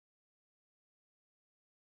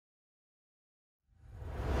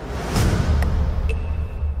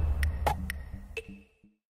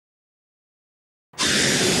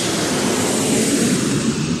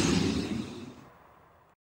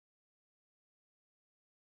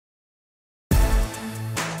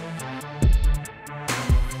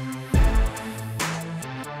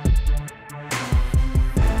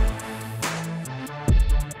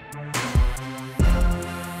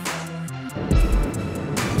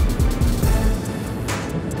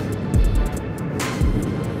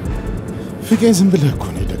ጠብቀኝ ዝም ብለህ እኮ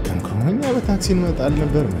ነው የደከምከው እኛ በታክሲ እንመጣል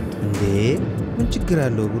ነበር እንዴ ምን ችግር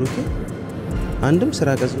አለው ብሩኬ አንድም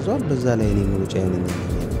ስራ ቀዝቅዟል በዛ ላይ እኔ ሙሉጫ ነኝ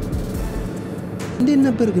እንዴ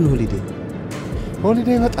ነበር ግን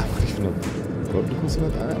ሆሊዴይ በጣም አሪፍ ነው ወልኩስ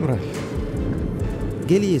በጣም ያምራል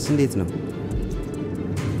ጌሊስ እንዴት ነው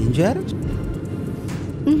እንጃርጅ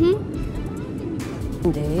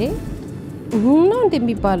እንዴ ነው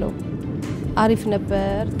እንደሚባለው አሪፍ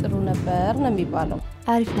ነበር ጥሩ ነበር ነው የሚባለው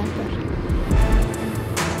አሪፍ ነበር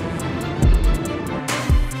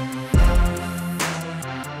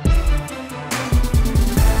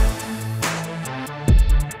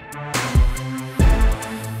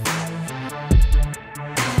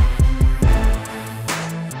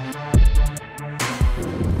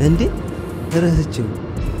እንዴ ረህችም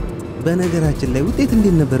በነገራችን ላይ ውጤት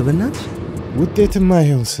እንዴት ነበር በእናትሽ ውጤትማ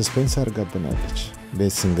ይሄው ሰስፔንስ አርጋብናለች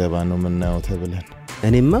ቤት ስንገባ ነው ምናየው ተብለን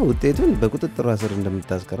እኔማ ውጤቱን በቁጥጥሯ ስር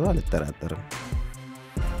እንደምታስቀረው አልተጠራጠርም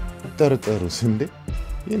ተጠርጠሩስ እንዴ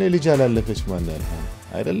የኔ ልጅ አላለፈች ማን ያልፋል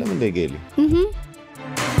አይደለም እንዴ ጌሊ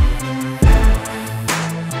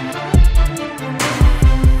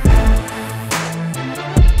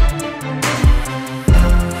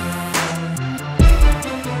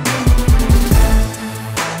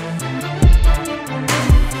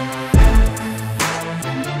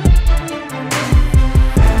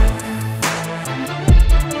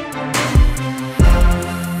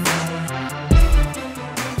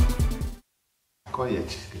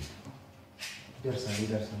ቆየች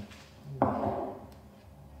ደርሰን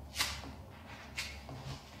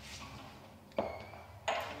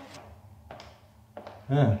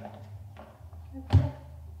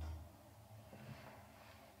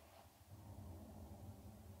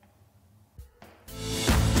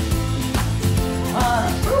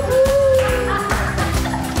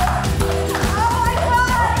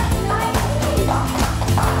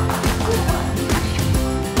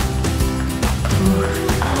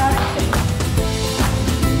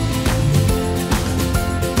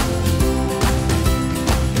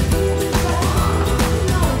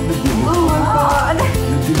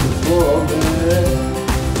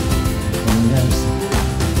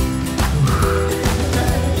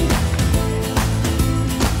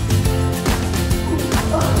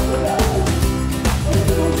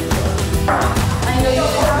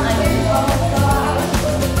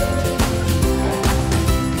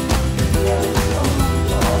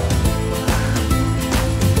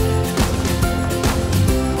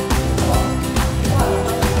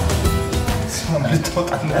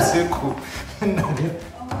Seco.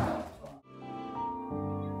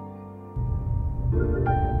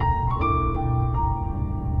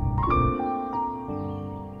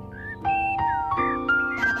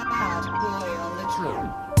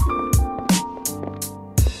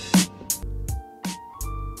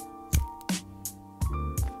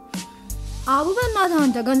 አቡ በእናትህ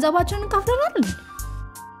አንተ ገንዘባችንን ከፍለናል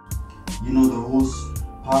You know the horse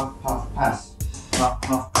puff puff pass puff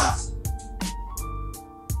puff pass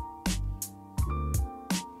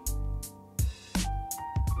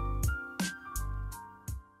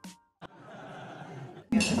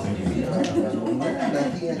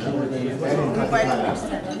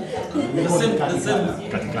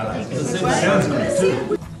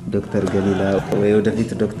ዶክተር ገሊላ ወይ ወደፊት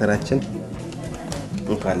ዶክተራችን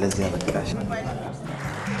እንኳን ለዚህ አበቃሽ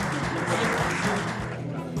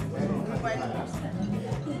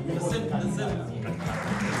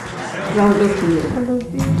ያው ዶክተር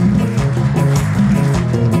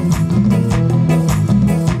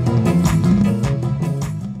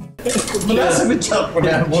Let's be chop for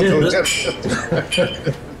that motor.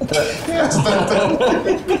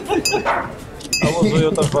 አወዞ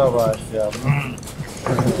የተፋባሽ ያ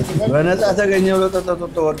በነጣ ተገኘው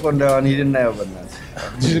ለተጠጥቶ ወጥቆ እንዳዋን ሂድና ያው በእናት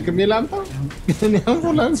ጅልክ ሚላምጣ እኔ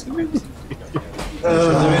አምቡላንስ ልጅ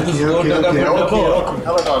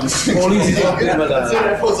ፖሊስ ይመጣል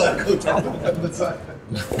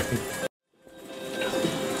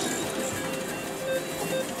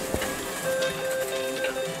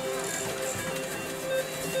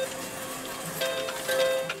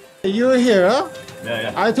You're here, huh?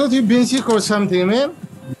 Yeah. I thought you'd been sick or something, man.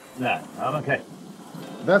 Nah, I'm okay.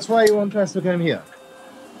 That's why you want us to come here.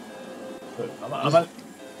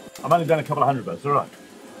 I'm only done a couple of hundred bucks, all right?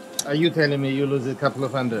 Are you telling me you lose a couple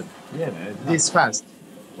of hundred? Yeah, man. This fast?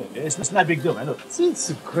 It's no big deal, man. Look.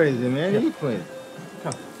 It's crazy, man. Yeah. You crazy.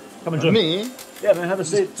 Come and join Me? Yeah, man, have a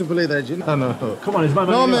seat. To play that, you know? No. Come on, it's my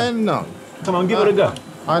money. No, anyway. man, no. Come on, give it a go.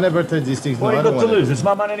 I never touch these things. What No, you I don't got to wanna. lose? It's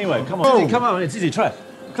my money anyway. Come on. Oh. Easy, come on, it's easy. Try it.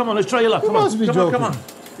 Come on, let's try your luck. You Come on. must be Come joking. on, come on.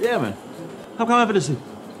 Yeah, man. Come over this seat.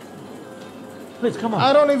 Please, come on.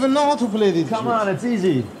 I don't even know how to play this. Come on, it's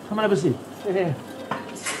easy. Come on, have a seat. Hey.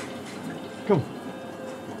 Come.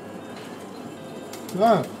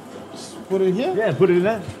 Just put it here? Yeah, put it in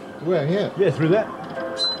there. Where? Here? Yeah, through that.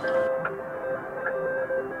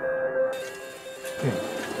 Okay.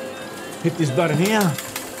 Hit this button here.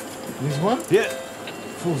 This one? Yeah.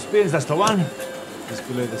 Full spins, that's the one. Just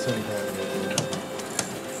below the center.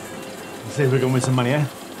 Let's see if we can win some money, eh?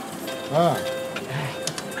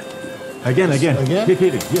 Again. Again? Keep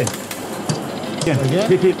hitting, yeah. Again?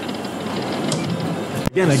 Keep hitting.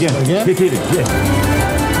 Again. Again? Keep hitting, yeah.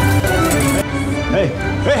 Hey.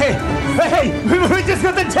 We just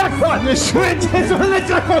got the jackpot. We just won the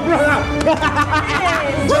jackpot, brother.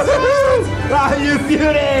 Woohoo! Ah, you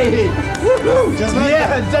beauty. Woohoo! Just like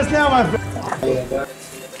that? Just now, my friend.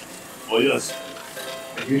 Oh, yes.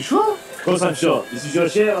 Are you sure? Of course I'm sure. This is your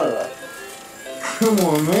share, brother. Come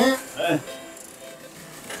on, man.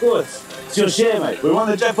 Of course. It's your share, mate. We won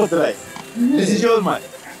the jackpot today. This is yours, mate.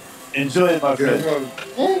 Enjoy it, my friend.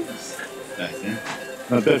 Thanks. Nice, yeah?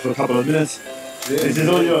 Not bad for a couple of minutes. This is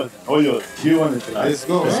all yours. All yours. You won it tonight. Let's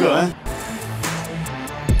go, Let's man.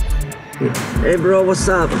 go, eh? Hey bro, what's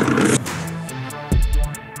up?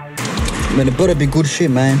 Man, it better be good shit,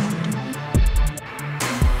 man.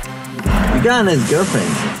 You got a nice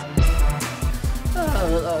girlfriend.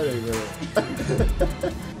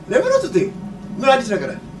 ለምን ነው ትይ? ምን አዲስ ነገር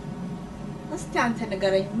አለ? እስቲ አንተ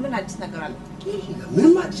ንገረኝ፣ ምን አዲስ ነገር አለ?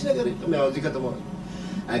 ምንም አዲስ ነገር የለም። ያው እዚህ ከተማው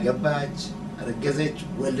አገባች፣ አረገዘች፣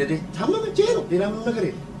 ወለደች፣ ታመመች፣ ይሄ ነው። ሌላ ምንም ነገር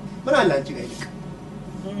የለም። ምን አለ አንቺ ጋር ይልቅ?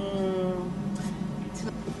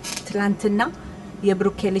 ትላንትና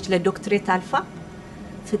የብሩኬ ልጅ ለዶክትሬት አልፋ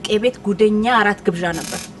ፍቄ ቤት ጉደኛ አራት ግብዣ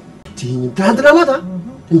ነበር። ትናንትና ማታ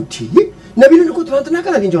እንዴ? ነቢልን እኮ ትናንትና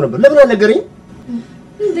ቀን አግኝቼው ነበር። ለምን አልነገረኝም?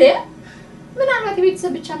 እንዴ ምን አላት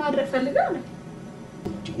ቤተሰብ ብቻ ማድረግ ፈልገው ነው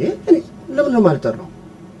እንዴ? እኔ ለምን ነው የማልጠራው?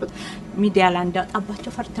 ሚዲያ ላይ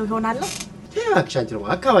እንዳወጣባቸው ፈርተው ይሆናል። እባክሽ አንቺ ነው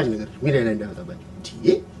አካባቢ ነገር ሚዲያ ላይ እንዳወጣባቸው። እንዴ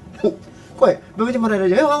ቆይ በመጀመሪያ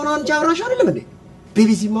ደረጃ ያው አሁን አንቺ አብራሽ አይደለም እንዴ?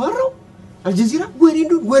 ቢቢሲ ማወራው አልጀዚራ ወሬ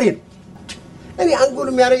ነው። እኔ አንጎል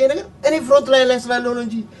የሚያደርገኝ ነገር እኔ ፍሮንት ላይ ስላለው ነው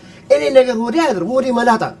እንጂ እኔ ነገር ወዴ አይደለም ወዴ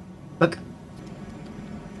መላጣ በቃ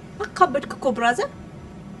አካበድክ እኮ ብራዘር።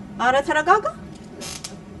 አረ ተረጋጋ።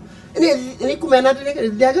 እኔ እኮ የሚያናድድ ነገር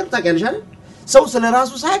እዚህ ሀገር ታውቂያለሽ አይደል? ሰው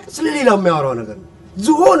ስለራሱ ሳይቅ ስለሌላው የሚያወራው ነገር ነው።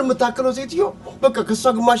 ዝሆን የምታክለው ሴትዮ በቃ ከሷ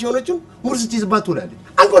ግማሽ የሆነችው ሙር ስትይዝባት ትውላለች።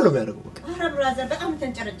 አንጎል ነው የሚያደርገው በቃ። አረ ብራዘር በጣም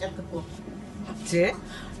ተንጨረጨርክ እኮ።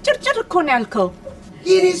 ጭርጭር እኮ ነው ያልከው።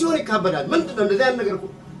 ይሄ ሲሆን ይካበዳል። ምንድነው እንደዚህ አይነት ነገር እኮ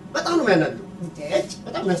በጣም ነው የሚያናድደው።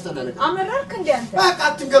 በጣም ያስጠላ ነገር። አመራርክ እንዴ አንተ? በቃ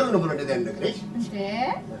አትንገሩ ነው ብሎ እንደዚህ አይነት ነገር እንዴ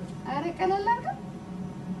አረ ቀለል አድርገው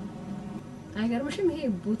አይገርምሽም? ይሄ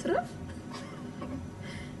ቡትረፍ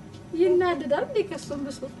ይናደዳል እንዴ ከሱም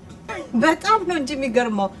ብሶ በጣም ነው እንጂ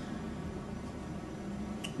የሚገርመው።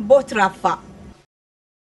 ቦትራፋ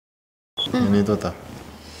እኔ ጦጣ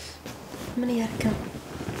ምን ያርክ ነው?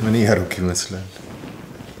 ምን ያርክ ይመስላል?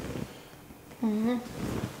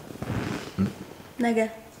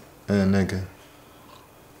 ነገ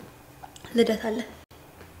ልደት አለ።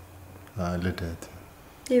 ልደት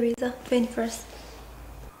የቤዛ 21st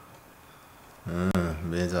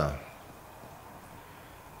ቤዛ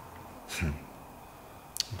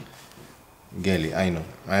ጌሊ አይ ነው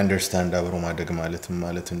አይ አንደርስታንድ አብሮ ማደግ ማለት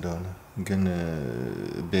እንደሆነ ግን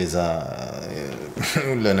ቤዛ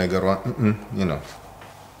ለነገሯ you know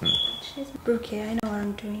she's Brooke. I know what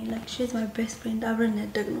I'm doing. Like she's my best friend. አብረን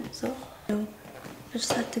ያደግነው so I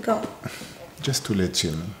just had to go just to let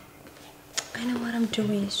you know. I know what I'm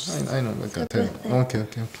doing. I know okay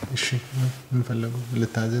እሺ ምን ፈለጉ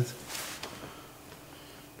ልታዘዝ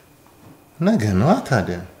ነገ ነው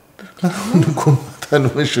ታዲያ እኮ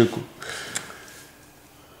ታንመሽኩ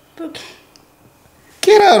Brooke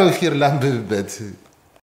ኪራሮ ኪር ላምብበት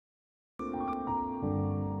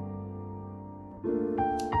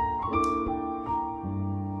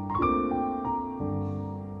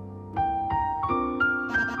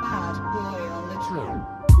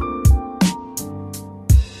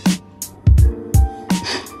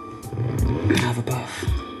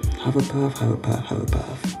Have a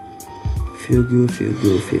puff. Feel good.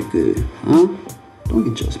 Huh? Don't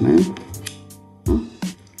get jealous, man. Huh?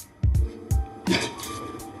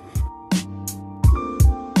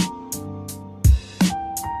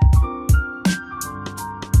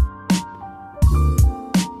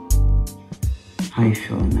 How you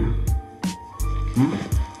feeling now? Huh?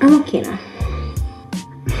 I'm okay now.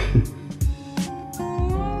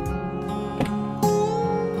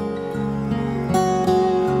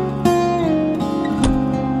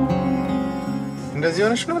 እንደዚህ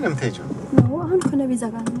ሆነሽ ነው ለምትሄጂው? ነው አሁን ከነ ቤዛ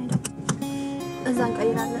ጋር ነው የምሄደው። እዛን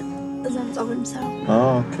ቀይራለን። እዛን ጸጉር እንሰራው።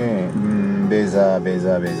 ኦኬ ቤዛ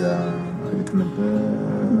የት ነበር?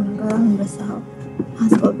 በሳው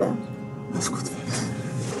አስቆበ መስኮት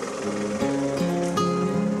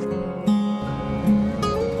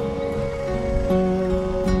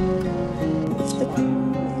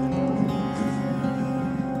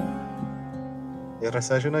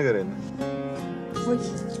የረሳሽው ነገር የለም? ወይ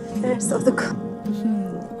ረሳሁት።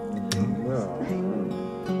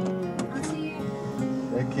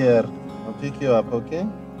 Take care. I'll pick you up, okay?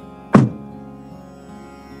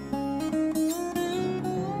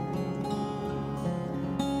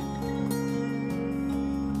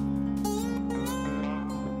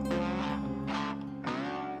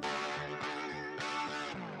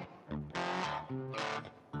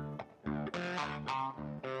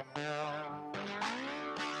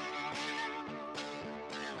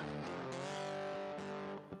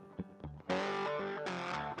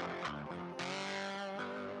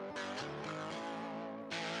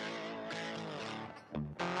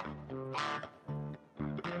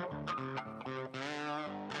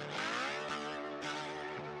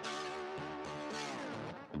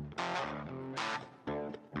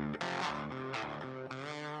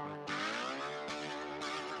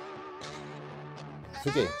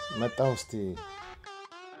 ፍቄ መጣሁ። እስቲ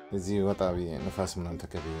እዚህ ወጣ ብዬ ንፋስ ምናምን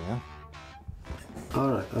ተቀበይ።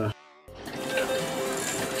 Alright.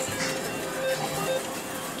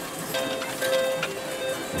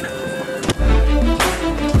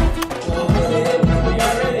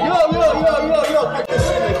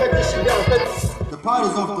 The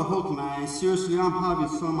party's off the hook, man. Seriously, I'm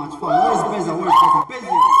having so much fun. Where's Beza? Where's Beza?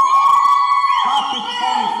 Beza! Happy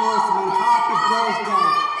 21st, man. Happy birthday.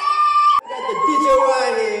 We got the DJ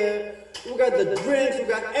right here. We got the drinks. We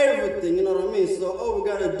got everything. You know what I mean? So all we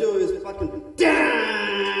gotta do is fucking dance.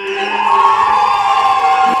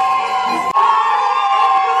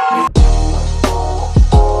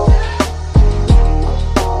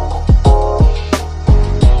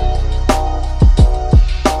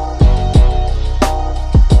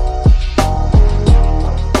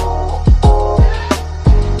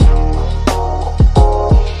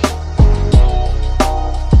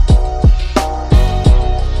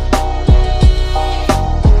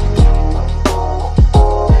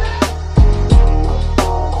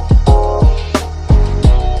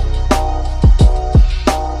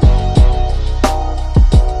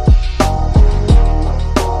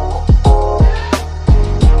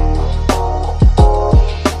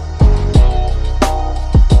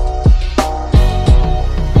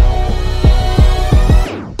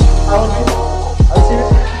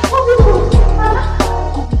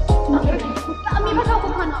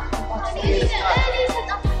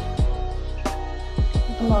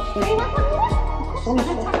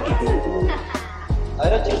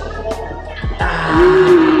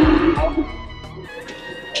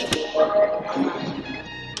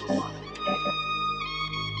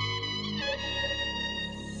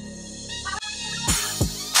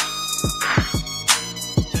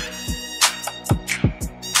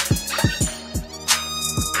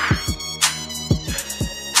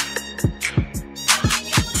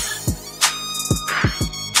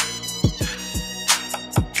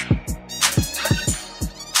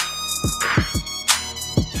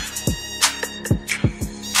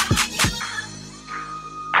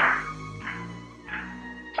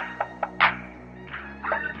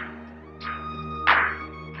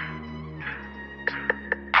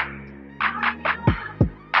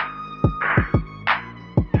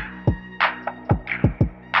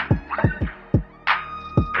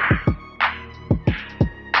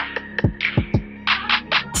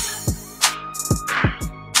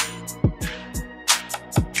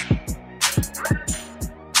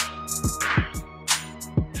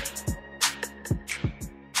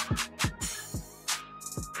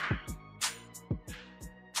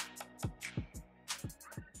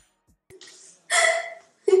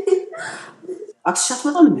 አክስሻት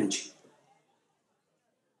በጣም እንጂ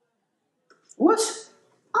what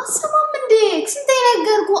አሰማም እንዴ ስንት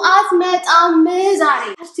ነገርኩ አትመጣም ዛሬ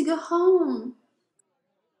have to go home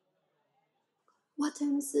what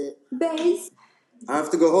time is it base I have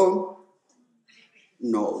to go home.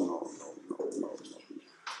 No.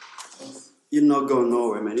 You're not going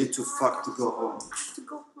nowhere, man. You're too fucked to go home. to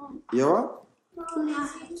go home You alright?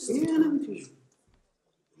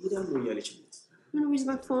 I'm gonna use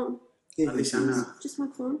my phone Alexandra. just my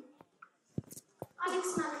phone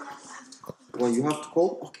Well, you have to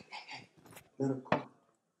call? Okay. Hey. Let her call.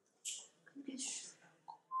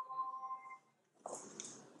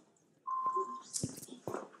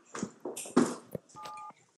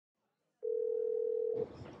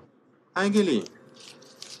 Hi, Gilly.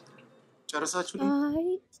 ጨረሳችሁ? አይ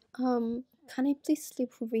Can I please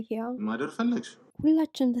sleep over here? ማደር ፈለግሽ?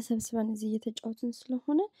 ሁላችን ተሰብስበን እዚህ እየተጫወትን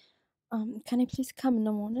ስለሆነ can I please come in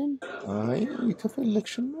the morning? አይ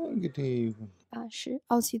ከፈለግሽማ እንግዲህ እሺ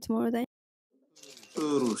I'll see you tomorrow then.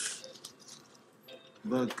 ጥሩሽ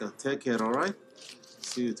በቃ take care, all right?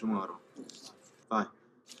 See you tomorrow. Bye.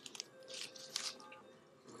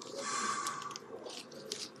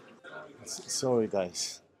 Sorry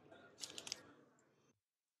guys.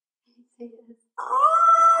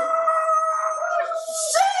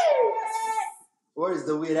 Where's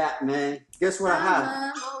the weed at, man? Guess what I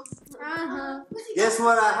have? Guess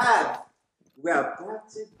what I have? We're about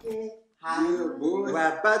to get high.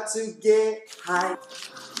 We're about to get high.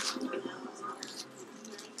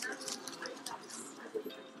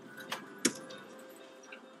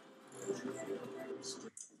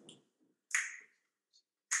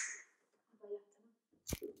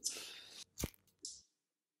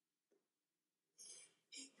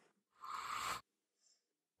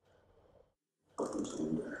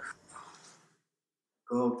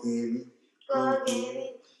 Go get it. Go get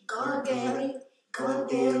it. Go get it. Go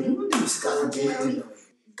get it. Go get it.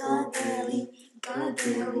 Go get it. Go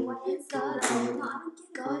get it.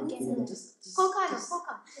 Go get it. Coca,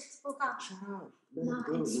 Coca. Just Coca. Shut up. No, Let it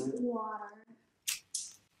go, it's man. water.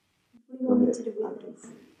 What do you want me to do with this?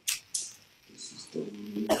 This is the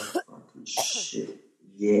real fucking shit.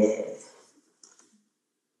 Yeah.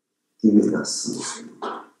 Give me that sauce.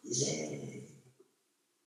 Yeah.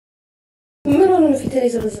 ምን ሆነ ነው ፊት ላይ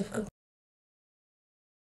ዘበዘብከው?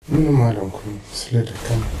 ምንም አልሆንኩም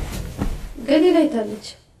ስለደከመ ገሊላ ይታለች።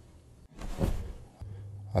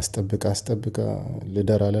 አስጠብቃ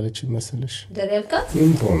ልደር አላለች መሰለሽ? ደር ያልካት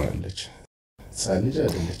ምን ትሆናለች? ህፃን ልጅ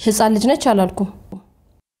አይደለች። ህፃን ልጅ ነች አላልኩም።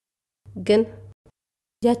 ግን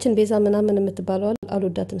ያችን ቤዛ ምናምን የምትባለው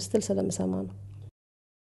አልወዳትም ስትል ስለምሰማ ነው።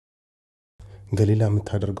 ገሊላ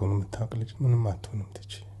የምታደርገው ነው የምታውቅ ልጅ ምንም አትሆንም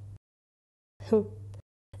ትች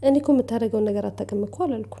እኔ እኮ የምታደርገው ነገር አታውቅም እኮ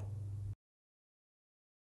አላልኩም።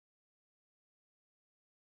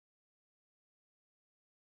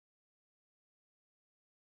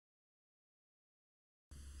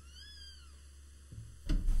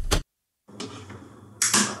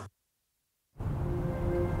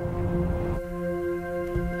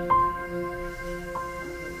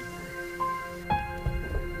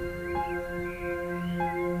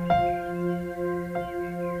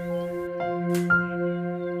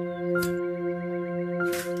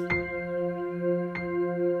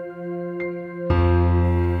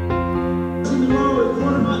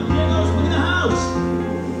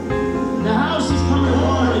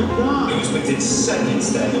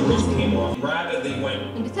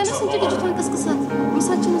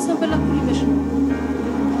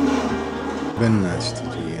 በእናትሽ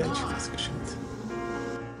ትያለሽ ከስከሽት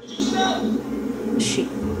እሺ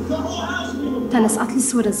ተነስ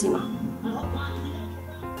አትሊስት ወደዚህ ነው።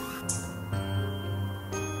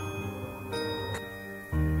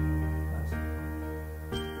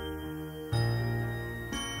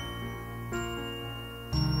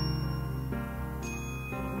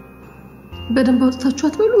 በደንብ አውጥታችሁ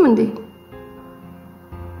አትበሉም እንዴ?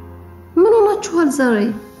 ምን ሆናችኋል ዛሬ?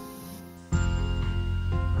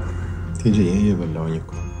 ትጂ እየበላሁኝ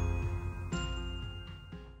እኮ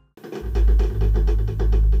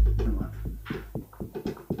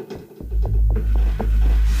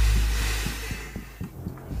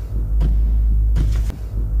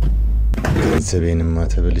ገንዘቤንማ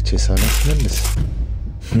ተበልቼ ሳላስመልስ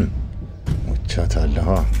ሞቻታለሁ።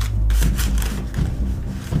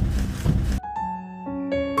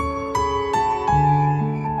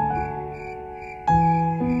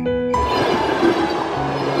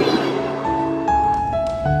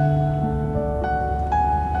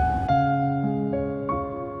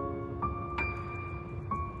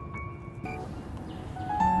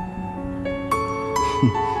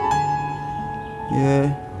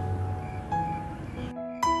 Yeah.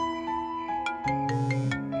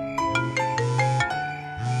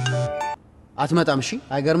 አትመጣም እሺ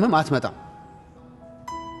አይገርምም አትመጣም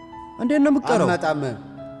እንዴት ነው የምትቀረው አትመጣም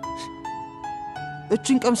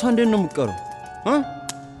እቺን ቀምሳ እንዴት ነው የምትቀረው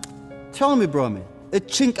Tell me bro man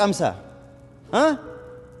እቺን ቀምሳ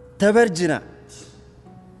ተበርጅና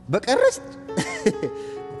በቀረስ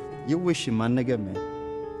You wish ማነገም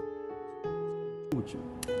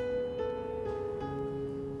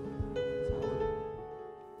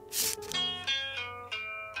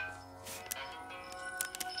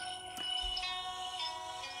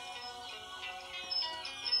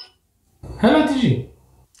Hello TG.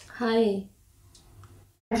 Hi.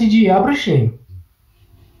 TG አብርሽ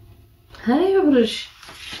Hi አብርሽ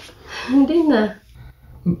እንዴት ነህ?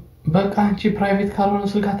 በቃ አንቺ ፕራይቬት ካልሆነ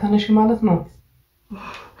ስልክ አታነሺ ማለት ነው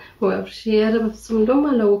ወብሽ ያረበፍስም እንደውም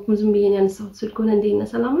አላወቅም ዝም ብዬ ያነሳሁት ስልኩን እንዴና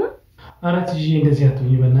ሰላም ነው ኧረ ትጂ እንደዚህ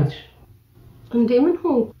አትሁኝ በእናትሽ እንዴ ምን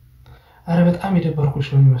ሆነ ኧረ በጣም የደበርኩሽ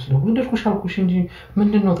ነው የሚመስለው ወንደርኩሽ አልኩሽ እንጂ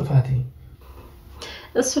ምንድነው ጥፋቴ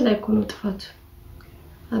እሱ ላይ እኮ ነው ጥፋቱ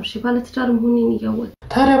አብሽ ባለትዳር መሆኔን ይያወቅ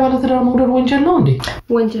ታዲያ ባለትዳር መውደድ ወንጀል ነው እንዴ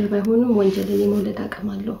ወንጀል ባይሆንም ወንጀል የመውለድ አቅም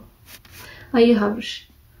አለው አየህ አብሽ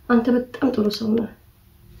አንተ በጣም ጥሩ ሰው ነህ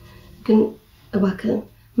ግን እባክህ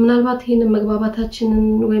ምናልባት ይሄን መግባባታችንን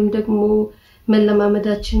ወይም ደግሞ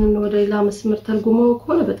መለማመዳችንን ወደ ሌላ መስመር ተርጉመው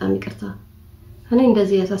ከሆነ በጣም ይቅርታ እኔ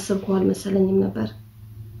እንደዚህ ያሳስብኩህ አልመሰለኝም ነበር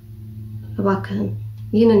እባክህ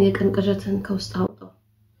ይሄንን የቀን ቅዠትን ከውስጥ አውጣው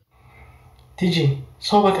ቲጂ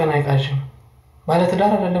ሰው በቀን አይቃዥም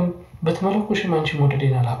ባለትዳር አይደለም በተመለኩሽም አንቺ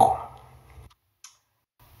ሞደዴን አላቆም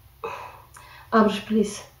አብርሽ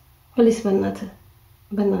ፕሊዝ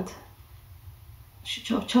በእናትህ እሺ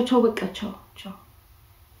ቻው በቃ ቻው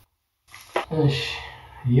እሺ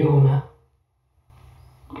ይሁና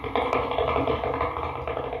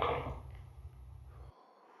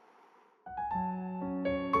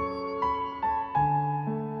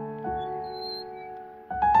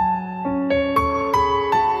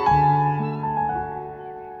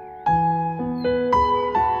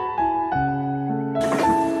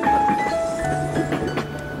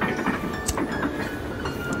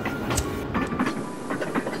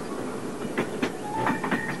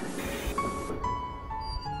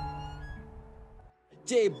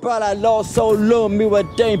ባላለው ሰው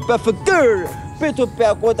ለሚወደኝ በፍቅር በኢትዮጵያ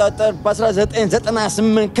ቆጣጠር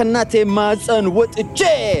በ1998 ከናቴ ማፀን ወጥቼ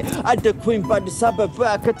አደኩኝ በአዲስ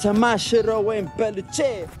አበባ ከተማ ሽሮ ወይም በልቼ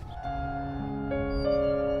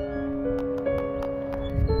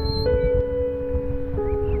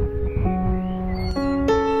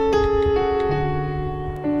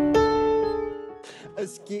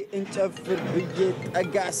እስኪ እንጨፍር ብዬ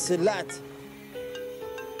ጠጋ ስላት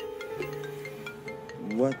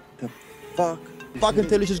What the fuck? Fucking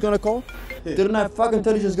tell you she's gonna call? Didn't I fucking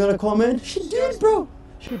tell you she's gonna come in? She did, bro.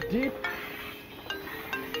 She did.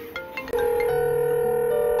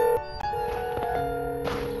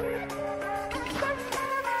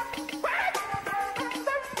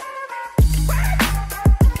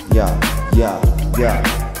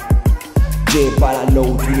 Yeah. J ባላለው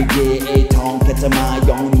ቱልዬ ኤታውን ከተማ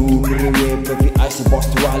ያሁኑ ኑሮዬ በቪአይሲ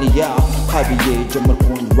በአውስትራሊያ ሀብዬ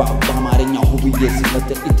ጀመርኩኝ ራፕ በአማርኛ ሁብዬ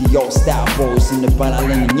ሲፈጥር ኢትዮ ስታር ቦይስ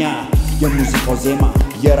እንባላለን እኛ የሙዚቃው ዜማ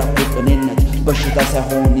የራፕ ቅኔነት በሽታ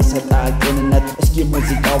ሳይሆን ይሰጣል ጤንነት እስኪ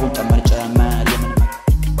ሙዚቃውን ጨመር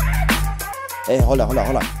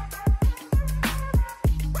ሆላ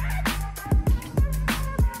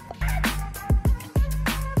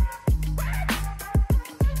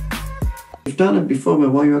You've done it before,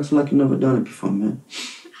 man. Why you acting like you've never done it before, man?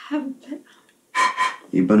 I haven't been.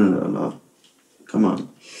 You've been in it a lot. Come on.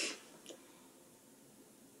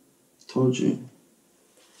 Told you.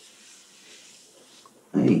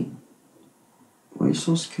 Hey. Why are you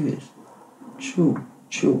so scared? Chill.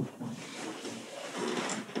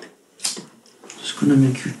 Just gonna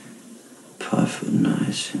make you perfect,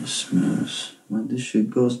 nice and smooth. When this shit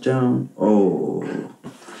goes down, oh.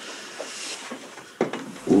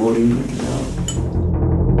 What are you looking at?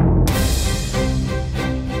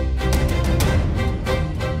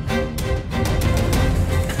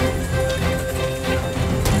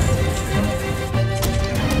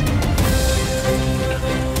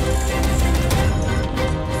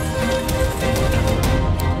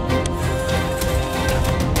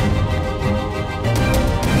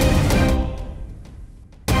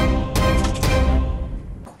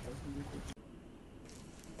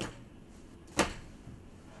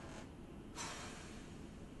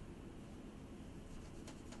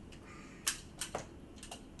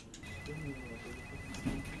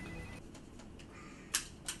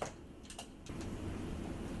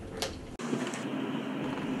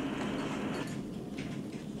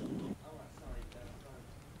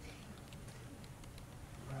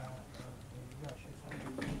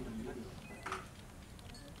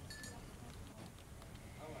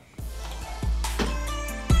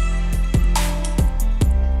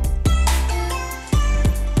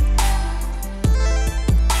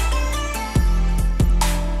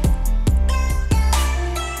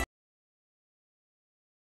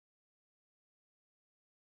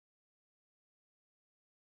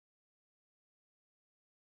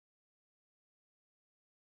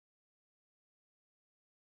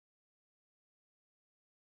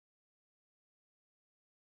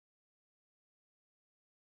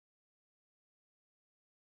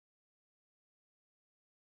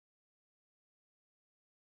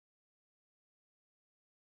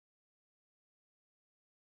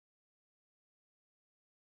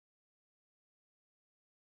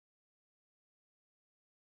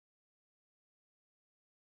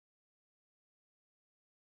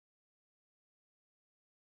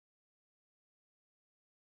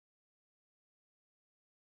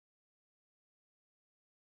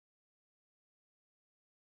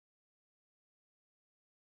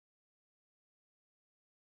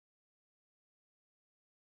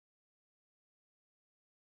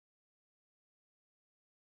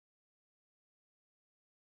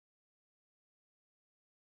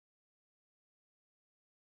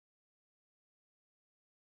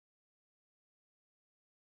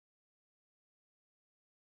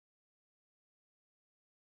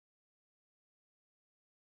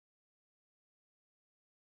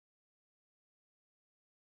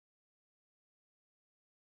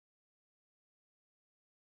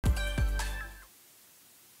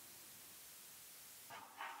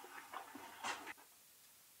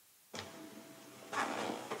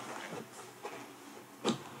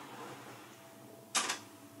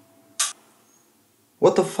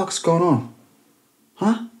 What the fuck's going on?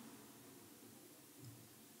 Huh?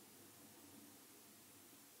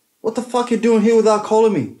 What the fuck you doing here without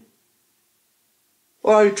calling me?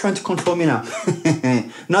 Or are you trying to control me now?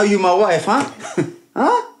 Now you my wife, huh?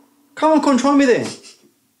 Huh? Come on, control me then.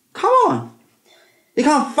 Come on. You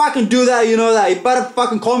can't fucking do that, you know that. You better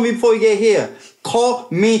fucking call me before you get here. Call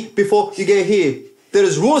me before you get here. There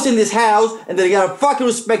is rules in this house, and then you gotta fucking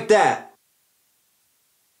respect that.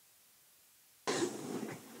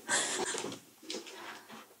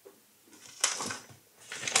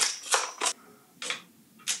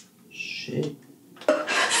 Shit.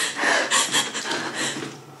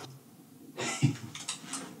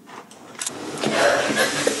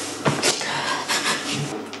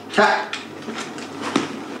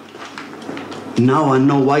 Now I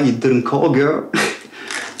know why you didn't call, girl.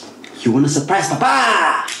 You wanna surprise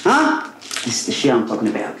Papa? Huh? This is the shit I'm talking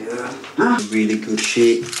about, girl. Huh? Really good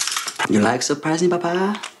shit. You like surprising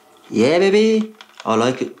Papa? Yeah, baby. I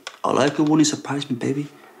like it. I like it when you surprise me, baby.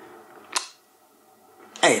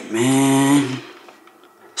 Hey, man.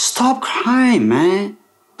 Stop crying, man.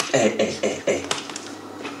 Hey.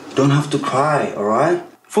 Don't have to cry, alright?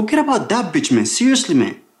 Forget about that bitch, man. Seriously,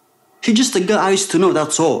 man. She's just a girl I used to know,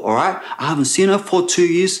 that's all, alright? I haven't seen her for 2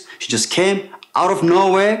 years. She just came out of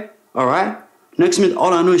nowhere, alright? Next minute,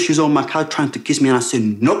 all I know is she's on my couch trying to kiss me, and I said,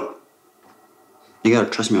 nope. You gotta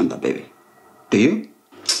trust me on that, baby. Do you?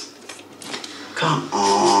 Come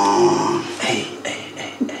on. Hey.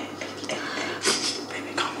 Baby,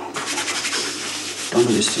 come on. Don't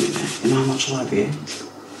do this to me, man. You know how much I love you,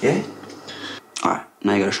 yeah? Alright,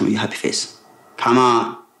 now you gotta show me your happy face. Come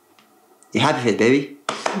on. Your happy face, baby.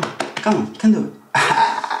 Come on, can do it.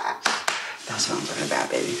 That's what I'm talking about,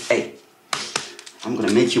 baby. Hey, I'm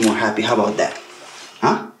gonna make you more happy. How about that?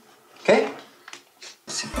 Huh? Okay?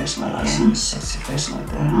 Sexy face like that, huh? Sexy face like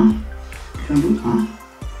that, huh? Can do it, huh?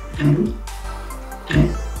 Can do it? Hey.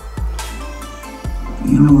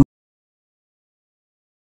 You know.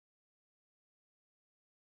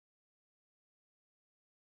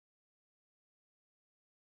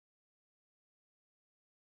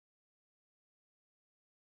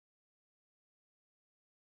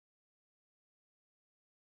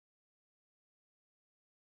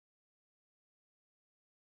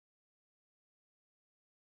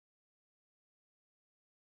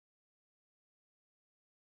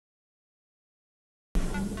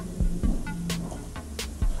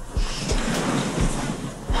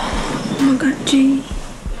 Oh my god, Jay.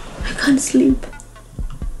 I can't sleep.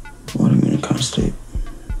 What do you mean you can't sleep?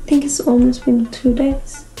 I think it's almost been 2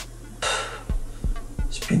 days.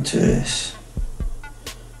 It's been 2 days.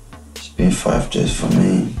 It's been 5 days for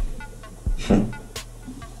me.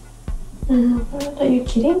 Are you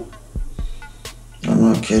kidding? I'm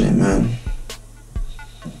not kidding, man.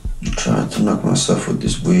 I'm trying to knock myself with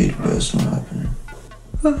this weed, but it's not happening.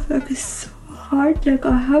 Oh, like it's so hard. Like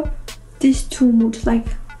I have these two moods. Like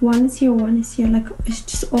one is here, one is here. Like it's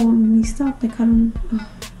just all mixed up. Like I don't know.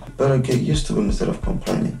 Better get used to it instead of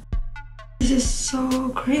complaining. This is so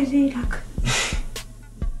crazy. Like.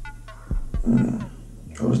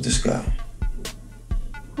 Who's this guy?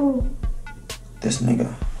 Who? This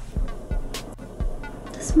nigga.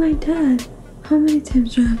 That's my dad. How many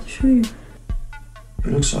times do I have to show you?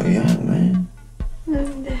 You look so young, man.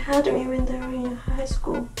 They had me when they were in high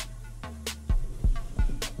school.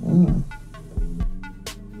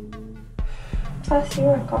 Plus you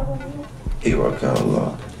work out on me. You work out a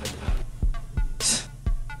lot.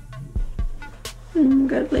 Oh my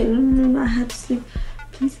god, like, no, I had to sleep.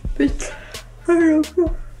 Please, but I don't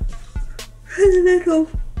know. Turn it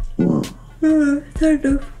off. What? Turn it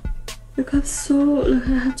off. Like I'm so, like I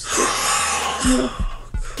have to sleep. Turn it off.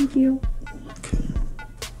 Thank you.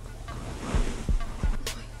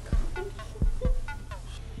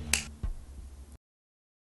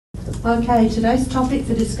 Okay, today's topic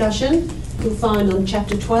for discussion you'll find on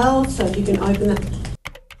chapter 12, so if you can open that.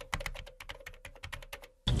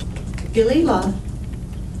 Galila,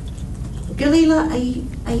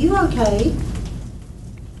 are you okay?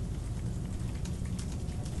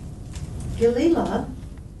 Galila?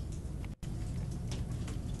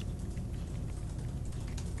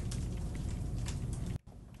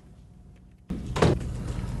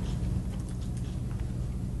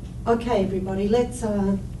 Okay, everybody, let's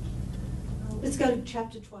go to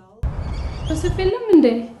chapter 12. ዮሴፍ የለም እንዴ?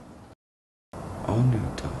 አሁን ነው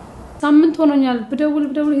የወጣው። ሳምንት ሆኖኛል። ብደውል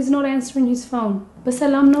he's not answering his phone.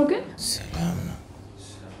 በሰላም ነው ግን? ሰላም ነው።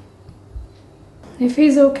 If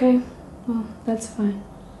he's okay, well, that's fine.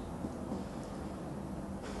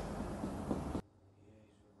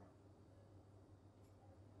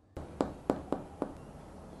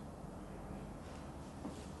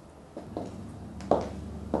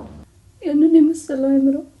 መሰለው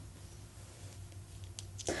አይምሮ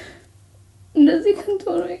እንደዚህ ከንቱ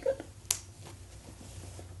ነው ይቀር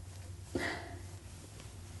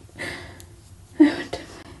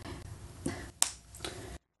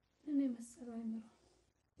እኔ መሰለው አይምሮ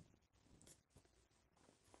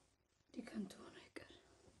ከንቱ ነው ይቀር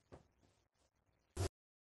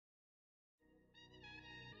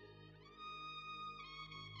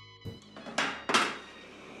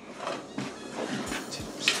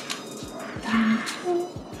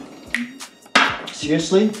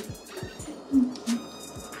Seriously?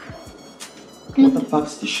 What the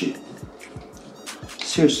fuck's this shit?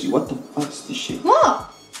 Seriously, what the fuck's this shit?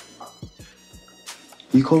 What?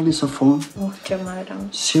 You call this a phone? Oh,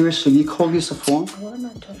 madam. Seriously, you call this a phone?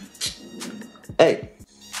 Hey,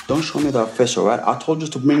 don't show me that face, alright? I told you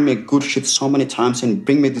to bring me good shit so many times and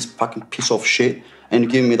bring me this fucking piece of shit and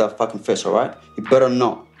give me that fucking face, alright? You better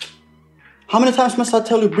know. How many times must I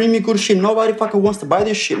tell you bring me good shit? Nobody fucking wants to buy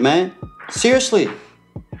this shit, man. Seriously.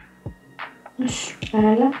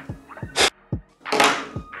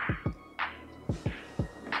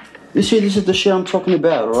 You see, this is the shit I'm talking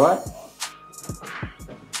about, alright?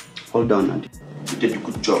 Hold on, Andy. You did a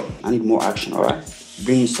good job. I need more action, alright?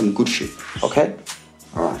 Bring me some good shit, okay?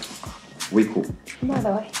 Alright. We cool.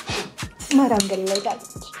 Mother, Madam Galila.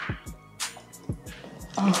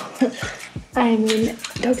 Oh, I mean,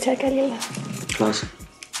 Dr. Galila.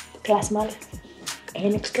 Class Mother.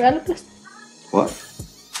 An extra plus. What?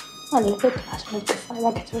 I love it. Class Mother. I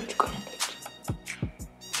like it. What you call it?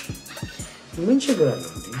 ምን ችግር አለው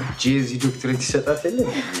ጄዚ ዶክተሬት ይሰጣት የለ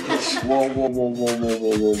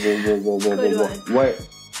Wait.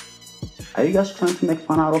 Are you guys trying to make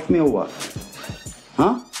fun out of me or what?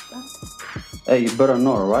 Huh? Hey, you better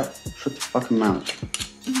know, alright? Shut the fucking mouth.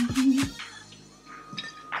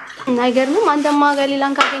 ነገርም አንተማ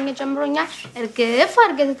ገሊላን ካገኘ ጀምሮኛ እርግፍ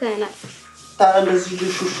አርገተናል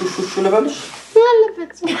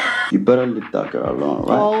You better leave that girl alone,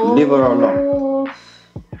 right? Leave her alone.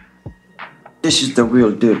 This is the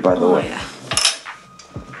real deal, by the way. Yeah.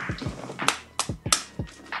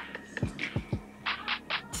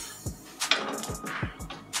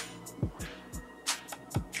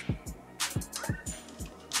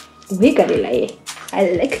 We Galila.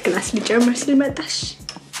 I like class ሊጨምር ስለመጣሽ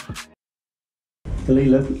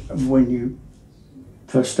Galila, when you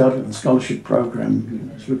first started the scholarship program,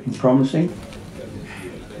 it was looking promising.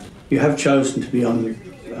 You have chosen to be on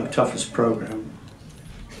the toughest program,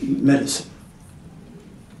 medicine.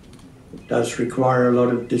 It does require a lot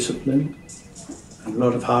of discipline and a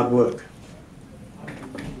lot of hard work.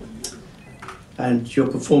 And your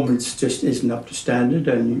performance just isn't up to standard,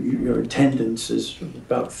 and your attendance is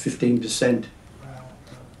about 15%.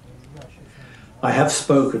 I have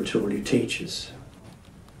spoken to all your teachers,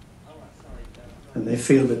 and they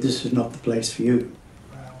feel that this is not the place for you.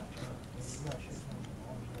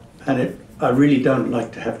 And I really don't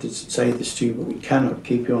like to have to say this to you, but we cannot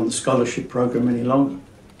keep you on the scholarship program any longer.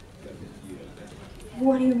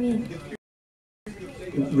 What do you mean?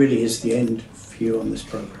 It really is the end for you on this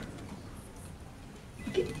program.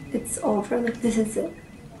 It's over, like this is it.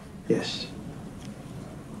 Yes.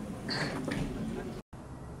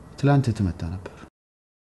 ትላንት ትመጣ ነበር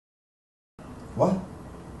What?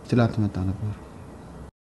 ትላንት መጣ ነበር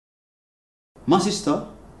My sister?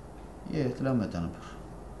 Yeah, ትላንት መጣ ነበር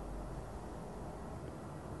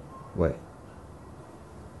ወይ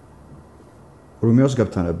ሩሚዮስ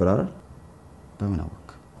ገብታ ነበር አይደል? በምን አወቅ?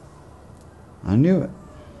 I knew it.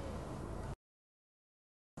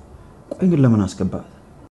 ቆይ ግን ለምን አስገባት?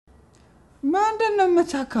 ማንደነው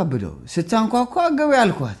የምታካብደው? ስታንኳኳ አገው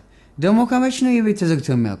ያልኳት ደሞ ከመች ነው የቤት ተዘግቶ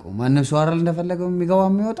የሚያውቀው? ማንም ሰው አይደል እንደፈለገው የሚገባው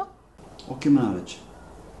የሚወጣው? ኦኬ ምን አለች?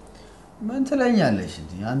 ምን ትለኛለሽ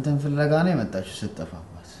እንዴ? አንተን ፍለጋ ነው የመጣችው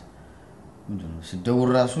ስትጠፋባት። ምንድነው ስደውል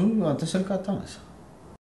ራሱ አንተ ስልክ አታነሳ።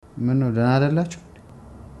 ምን ነው ደህና አይደላችሁ?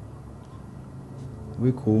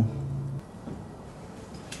 We cool.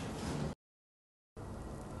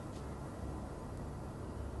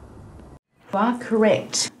 You are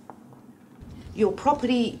correct. Your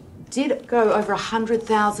property did go over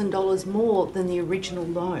 $100,000 more than the original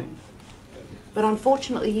loan. But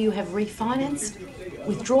unfortunately, you have refinanced,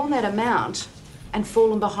 withdrawn that amount, and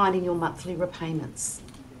fallen behind in your monthly repayments.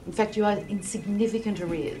 In fact, you are in significant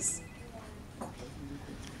arrears.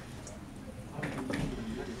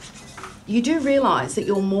 You do realise that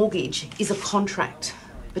your mortgage is a contract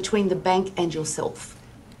between the bank and yourself.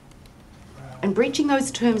 And breaching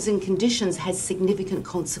those terms and conditions has significant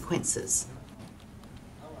consequences.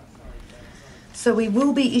 So we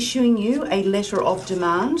will be issuing you a letter of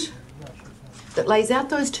demand that lays out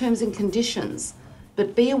those terms and conditions,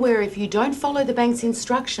 but be aware if you don't follow the bank's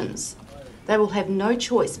instructions, they will have no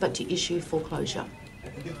choice but to issue foreclosure.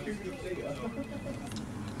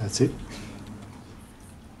 That's it?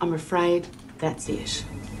 I'm afraid that's it.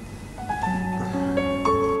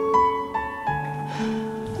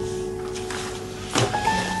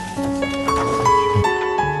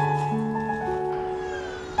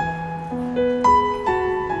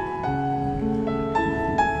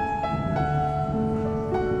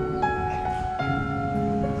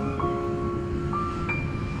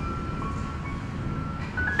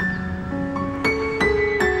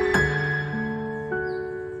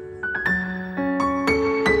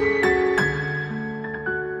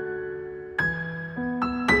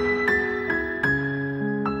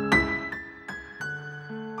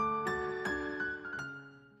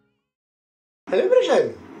 Hello, Brishai.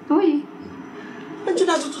 Oui. አንቺ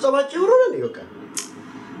ናችሁ ተባጭ ይወራል እንዴ በቃ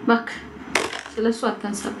ባክ ስለሱ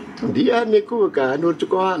አታንሳብ እንዴ ያኔ እኮ በቃ አንድ ወርጭ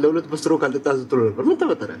ቆዋ ለሁለት በስትሮ ካልጠጣ ዝጥሎ ነበር ምን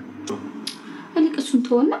ተፈጠረ እኔ ከሱን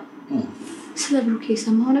ተወና ስለ ብሩኬ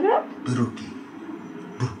የሰማው ነገር አለ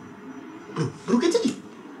ብሩኬ ትዲ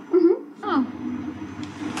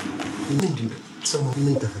ምንድነው ሰማው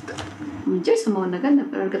ምን ተፈጠረ እንጂ ሰማው ነገር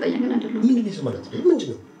ነበር እርግጠኛ ግን አይደለም ምንድነው ሰማው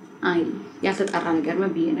ምንድነው አይ ያልተጣራ ነገር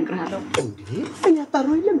ምን ብዬ እነግርሃለሁ እንዴ እኔ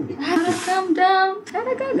አጣራው የለም እንዴ አረካም ዳም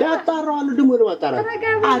ተረጋጋ ያጣራው አሉ ደሞ ነው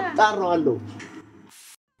አጣራው አሉ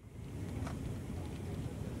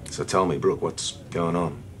So tell me, Brooke, what's going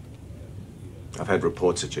on? I've had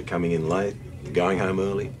reports that you're coming in late, you're going home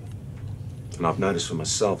early, and I've noticed for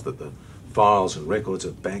myself that the files and records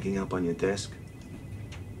are banking up on your desk.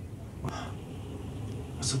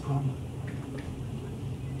 What's the problem?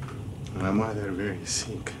 My mother is very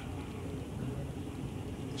sick.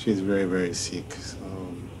 She's very, very sick, so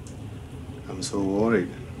I'm so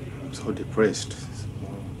worried. I'm so depressed. So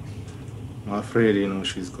I'm afraid,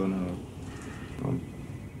 she's gonna... I'm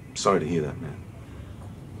sorry to hear that, man.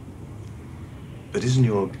 But isn't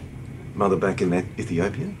your mother back in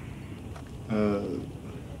Ethiopia?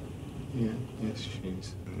 Yes, she is.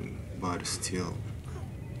 But still...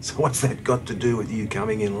 So what's that got to do with you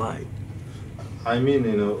coming in late? I mean,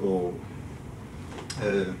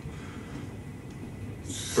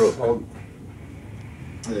 Brooke,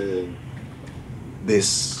 this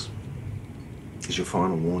is your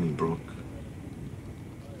final warning, Brooke.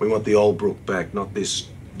 We want the old Brooke back, not this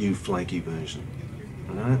new flaky version.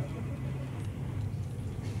 All right?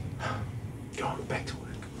 Go on, back to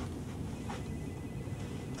work.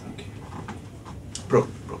 Thank you. Brooke.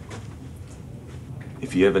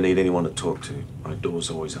 If you ever need anyone to talk to, my door's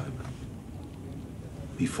always open.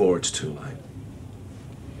 Before it's too late.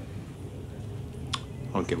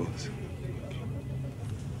 Okay, boss.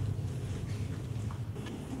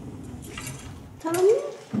 Tell me.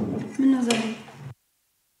 ምናዘር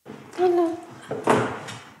አላ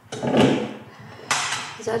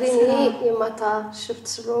ዛሬ የማታ ሽፍት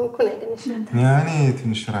ስለሆንኩ ነው ያገኘሽ ያኔ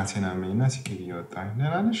ትንሽ ራሴን አመኝና ሲቀር እየወጣኝ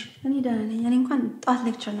ደህና ነሽ? እኔ ደህና ነኝ። እኔ እንኳን ጧት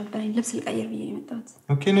ሌክቸር ነበረኝ ልብስ ልቀይር ብዬ ነው የመጣሁት።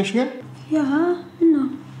 ኦኬ ነሽ ግን? ያ እና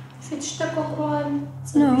ሴትሽ ተቆጥሯል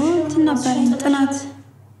ነው ትነበረኝ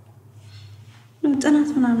ጥናት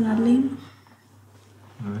ምናምን አለኝ።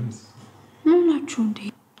 ምን ናችሁ እንዴ?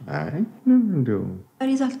 አይ ምን እንደው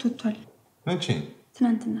ሪዛልት ወጥቷል። መቼ?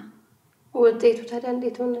 ትናንትና። ውጤቱ ታዲያ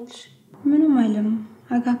እንዴት ሆነልሽ? ምንም አይልም።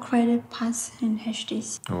 I got credit pass in HDs.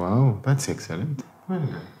 Wow, that's excellent.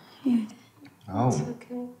 Yeah. Wow.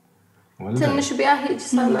 ትንሽ ቢያ ሄጅ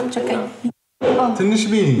ሳናም ቸከኝ ትንሽ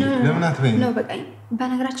ቢ ለምን አትበይኝ? ነው በቃኝ።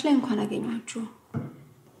 በነገራችን ላይ እንኳን አገኘኋችሁ።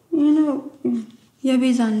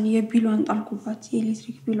 የቤዛን የቢሏን ጣልኩባት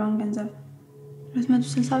የኤሌክትሪክ ቢሏን ገንዘብ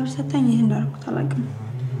 260 ብር ሰጣኝ። ይሄን እንዳልኩት አላውቅም።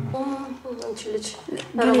 አንቺ ልጅ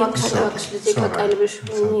አረባክሽ ልጅ ከቀልብሽ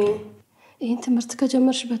ይሄን ትምህርት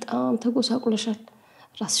ከጀመርሽ በጣም ተጎሳቁለሻል።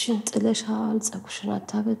 ራስሽን ጥለሻል። ጸጉርሽን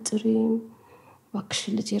አታበጥሪም። ባክሽ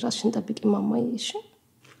ልጅ ራስሽን ጠብቂ ማማዬሽ።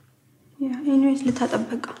 ያ ኤኒዌይስ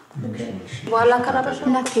ልታጠበቃ በኋላ ከራራሽ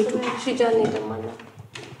እንዳትሄዱ ሺጃኔ ደማና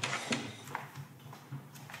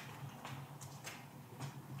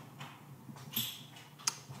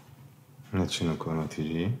ነችን እኮ ነው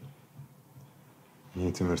ትጂ ይሄ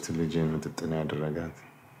ትምህርት ልጅን ምጥጥና ያደረጋት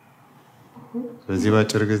በዚህ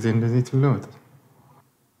ባጭር ጊዜ እንደዚህ ትለወጥ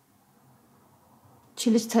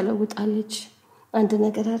እቺ ልጅ ተለውጣለች። አንድ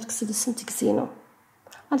ነገር አድርግ ስል ስንት ጊዜ ነው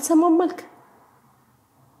አልሰማም አልክ?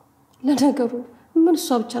 ለነገሩ ምን እሷ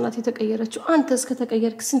ብቻ ናት የተቀየረችው? አንተስ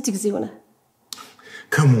ከተቀየርክ ስንት ጊዜ ሆነ?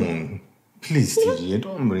 Come on, please TJ,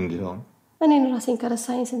 don't bring it on. እኔን ራሴን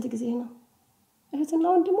ከረሳኝ ስንት ጊዜ ነው? እህትና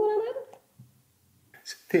ወንድም ሆነን አይደል?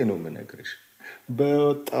 ስንቴ ነው የምነግርሽ?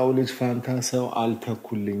 በወጣው ልጅ ፋንታ ሰው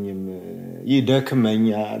አልተኩልኝም።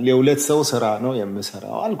 ይደክመኛል። የሁለት ሰው ስራ ነው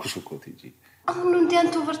የምሰራው አልኩሽ እኮ TJ። አሁን ነው እንዴ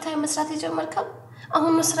አንተ ኦቨርታይም መስራት የጀመርከው?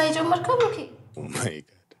 አሁን ነው ስራ የጀመርከው? ኦኬ ኦ ማይ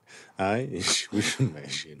ጋድ አይ እሺ ውሽም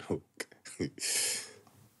ማይሽ ነው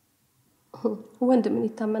ወንድ ምን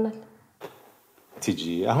ይታመናል ቲጂ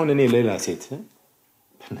አሁን እኔ ሌላ ሴት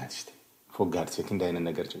በእናትሽ ፎጋር ሴት እንዳይነ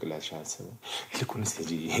ነገር ጭንቅላትሽ አሰበ ልኩንስ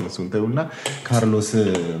ቲጂ እሱን ተውና ካርሎስ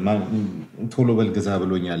ቶሎ በልግዛ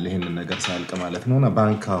ብሎኛል ይሄን ነገር ሳልቀ ማለት ነውና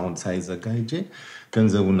ባንክ አሁን ሳይዘጋ ሄጄ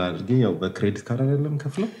ገንዘቡን አድርጌ ያው በክሬዲት ካርድ አይደለም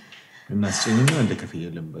ከፍለው እና አስጨኝና እንደ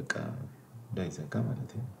ከፍየለም በቃ እንዳይዘጋ ማለት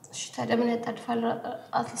ነው እሺ ታዲያ ምን ያጣድፋል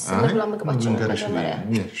አትሊስት ምንድነው መግባችን መጀመሪያ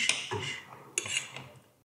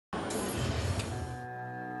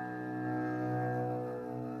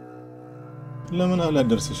ለምን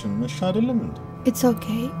አላደርስሽም እሺ አይደለም እንዴ It's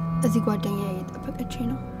okay እዚህ ጓደኛዬ እየጠበቀችኝ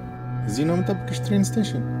ነው እዚህ ነው የምጠብቅሽ ትሬን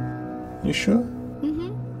ስቴሽን እሺ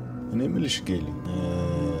እኔ ምልሽ ጌሊ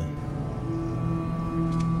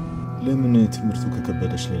ለምን ትምርቱ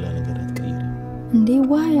ከከበደሽ ሌላ ነገር አትቀይሪ እንዴ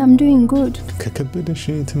why I'm doing good ከከበደሽ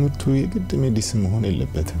ትምርቱ የግድ ሜዲሲን መሆን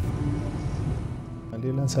የለበትም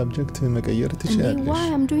ሌላ ሳብጀክት መቀየር ትችያለሽ why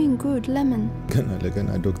I'm doing good ለምን ገና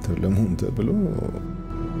ለገና ዶክተር ለመሆን ተብሎ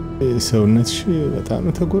ሰውነትሽ በጣም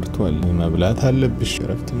ተጎድቷል መብላት አለብሽ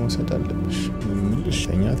ረፍት መውሰድ አለብሽ ምልሽ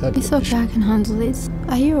ሸኛት አለብሽ It's okay I can handle this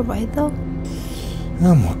Are you alright though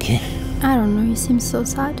I'm okay I don't know you seem so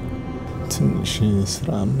sad ትንሽ ስራ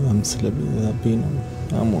ምናምን ስለብኝ ነው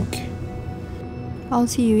I'm okay I'll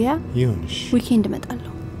see you yeah ይሁንሽ weekend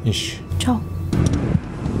እመጣለሁ እሺ ciao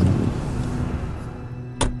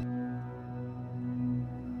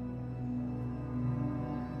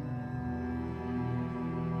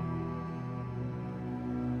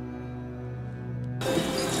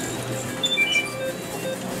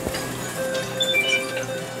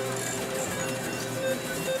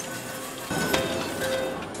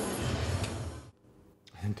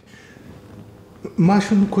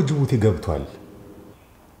ማሽኑ እኮ ጅቡቲ ገብቷል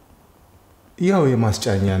ያው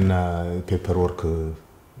የማስጫኛና ፔፐር ወርክ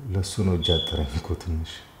ለሱ ነው ጃተረኝ እኮ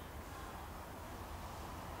ትንሽ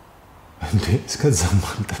እንዴ እስከዛም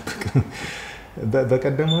አልጠብቅም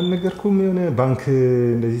በቀደም አልነገርኩም የሆነ ባንክ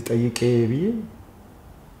እንደዚህ ጠይቄ ብዬ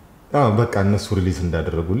በቃ እነሱ ሪሊዝ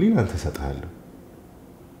እንዳደረጉልኝ አንተ ሰጣለሁ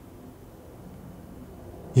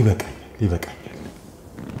ይበቃኛል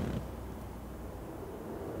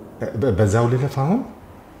በዛው ለለፋው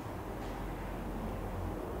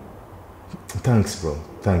Thanks bro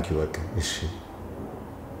thank you okay እሺ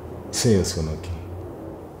see you soon okay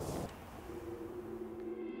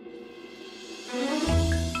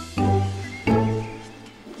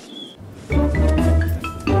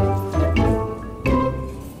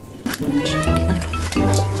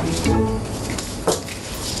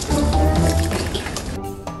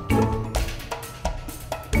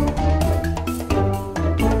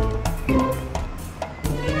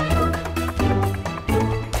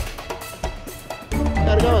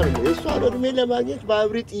ለማግኘት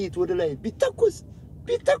ባብሪት ይት ወደ ላይ ቢተኮስ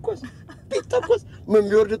ምን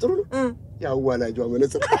ቢወርድ ጥሩ ነው ያዋላጇ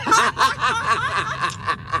መነጽር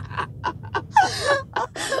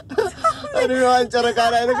አሪዋን ጨረቃ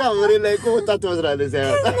ላይ ነው ካሜራ ላይ ቆጣት ወዝራለ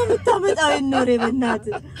ሳይወጣ ተመጣው ኖሬ በእናት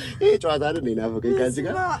ይሄ ጨዋታ አይደል ናፈቀኝ ካንቺ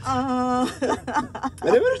ጋር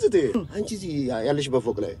ለምርጥቴ አንቺ እዚህ ያለሽ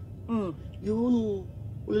በፎቅ ላይ ይሁን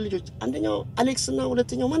ሁለት ልጆች አንደኛው አሌክስ እና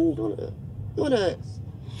ሁለተኛው ማን እንደሆነ የሆነ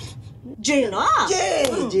ጄና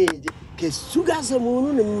ከሱ ጋር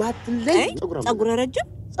ሰሞኑን ማትለይ ጸጉር ረጅም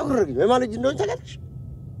የማልጅ እንደሆነ ታውቃለሽ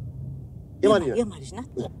የማልጅ ናት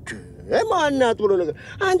ማናት ብሎ ነገር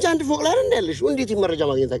አንቺ አንድ ፎቅ ላይ እንደያለሽ እንዴት መረጃ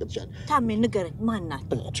ማግኘት አቅጥቻል ታሜ ንገረኝ ማናት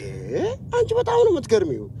አንቺ በጣም ነው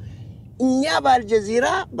የምትገርሚው እኛ ባልጀዚራ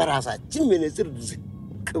በራሳችን መነጽር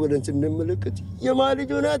ቅብለን ስንመለከት የማልጅ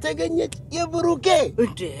ሆና ተገኘች የብሩኬ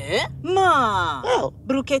እንዴ ማ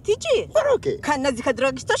ብሩኬ ቲጂ ብሩኬ ከነዚህ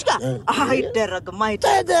ከድራጊስቶች ጋር አይደረግም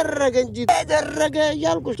ተደረገ እንጂ ተደረገ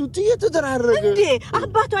ያልኩሽ ቱትዬ ተደራረገ እንዴ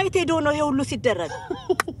አባቷ አይተዶ ነው ይሄ ሁሉ ሲደረግ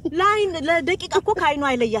ላይን ለደቂቃ እኮ ካይኑ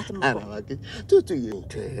አይለያትም አራባክ ቱትዬ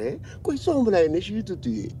ቆይ ጾም ላይ ነሽ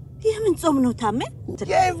ቱትዬ የምን ጾም ነው ታሜ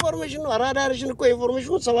የኢንፎርሜሽን ነው አራዳርሽን እኮ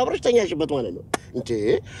ኢንፎርሜሽን ሰባብረሽ ተኛሽበት ማለት ነው እንዴ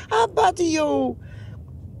አባትየው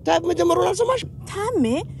ታይፕ መጀመሩን አልሰማሽ ታሜ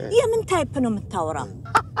የምን ታይፕ ነው የምታወራው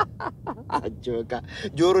አጆካ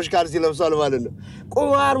ጆሮሽ ካልሲ ለብሷል ማለት ነው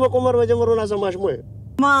ቁማር መቆመር መጀመሩን አልሰማሽ ሞይ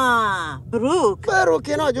ማ ብሩክ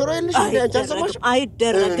ነው ጆሮ የለሽ እንዴ አንቺ አልሰማሽ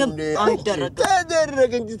አይደረግም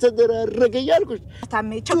ተደረገ እንጂ ተደራረገ ያልኩሽ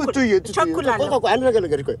ታሜ ቸኩላለሁ አንድ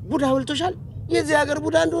ነገር ቆይ ቡዳ ወልቶሻል የዚህ ሀገር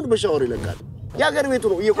ቡዳ እንደሆነ በሻወር ይለቃል የሀገር ቤቱ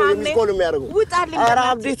ነው የሚስኮል የሚያደርገው ውጣልኝ ኧረ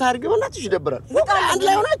አፕዴት አድርገው እናትሽ ይደብራል አንድ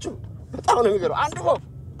ላይ ሆናችሁ በጣም ነው የሚገርም አንድ ፎ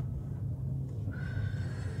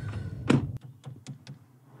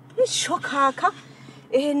ሾካካ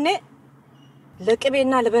ይሄኔ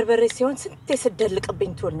ለቅቤና ለበርበሬ ሲሆን ስንት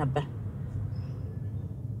የሰደልቅብኝ ትወል ነበር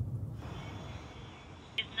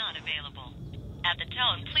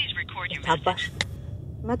ታባሽ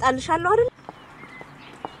መጣልሻለሁ አይደል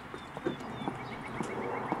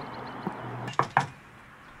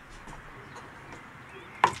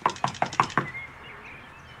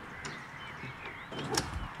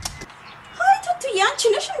ያንቺ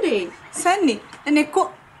ነሽ እንዴ ሰኒ እኔ እኮ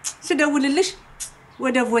ስደውልልሽ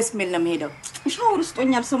ወደ ቮይስ ሜል ነው የምሄደው ሻወር ውስጥ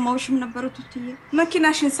ሆኛል ሰማውሽም ነበር ቱትዬ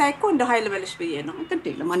መኪናሽን ሳይኮ እንደ ኃይል በለሽ ብዬ ነው ግድ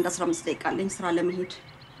የለም አንድ 15 ደቂቃ አለኝ ስራ ለመሄድ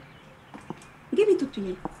ግቢ ቱትዬ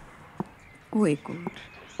ወይ ጉድ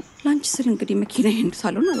ላንቺ ስል እንግዲህ መኪናዬን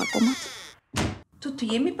ሳሎን አላቆማት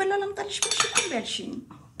ቱትዬ የሚበላ ላምጣልሽ ብለሽ እኮ ቢያልሽኝ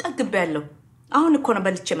ጠግቤያለሁ አሁን እኮ ነው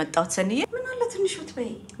በልቼ መጣሁት ሰኒዬ ምን አለ ትንሽ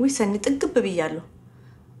ወትበይ ወይ ሰኒ ጥግብ ብያለሁ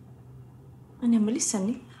እኔ ምልሽ ሰኒ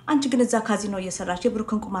አንቺ ግን እዛ ካዚኖ እየሰራሽ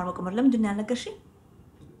የብሩክን ቁማር መቆመር ለምንድን ነው ያልነገርሽኝ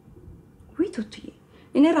ወይ ቱትዬ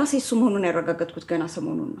እኔ ራሴ እሱ መሆኑን ያረጋገጥኩት ገና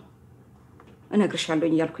ሰሞኑን ነው እነግርሻለሁ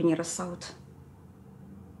እያልኩኝ ረሳሁት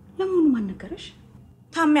ለምን ማን ነገረሽ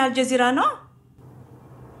ታሚ አልጀዚራ ነው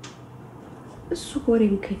እሱ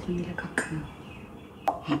ወሬን ከየት ነው የሚለቃቀመው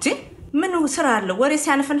እንዴ ምን ስራ አለው ወሬ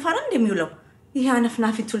ሲያነፈንፋራ እንደሚውለው ይሄ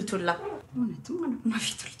አነፍናፊ ቱልቱላ እውነትም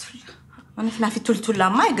አነፍናፊ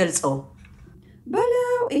ቱልቱላማ አይገልጸው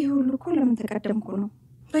በለው ይሄ ሁሉ እኮ ለምን ተቀደምኩ ነው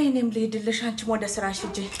በእኔም ልሄድልሽ አንቺ ወደ ስራሽ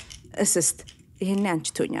ሂጂ እስስት ይሄኔ አንቺ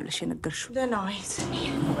ትሆኛለሽ የነገርሽው ደህና ወይ ሰኒ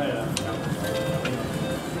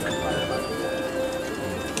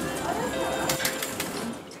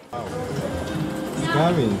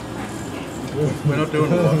Coming. We're not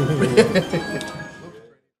doing it.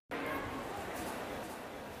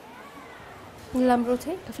 ላምሮቴ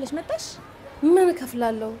ከፍለሽ መጣሽ ምን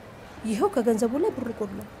ከፍላለሁ ይሄው ከገንዘቡ ላይ ብር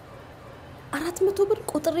ቆሎ 400 ብር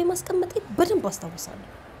ቁጥሬ ማስቀመጤ በደንብ አስተዋውሳለሁ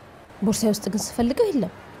ቦርሳዬ ውስጥ ግን ስፈልገው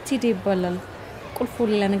የለም ቲዲ ይባላል ቁልፉ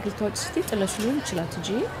ሌላ ነገር ታውጭ ስትይ ጥለሽ ሊሆን ይችላል እንጂ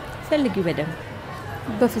ፈልጊው በደንብ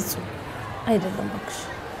በፍጹም አይደለም ባክሽ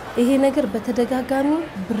ይሄ ነገር በተደጋጋሚ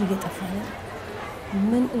ብር እየጠፋኝ ነው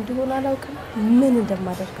ምን እንደሆነ አላውቅም ምን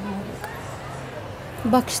እንደማደርግ አላውቅም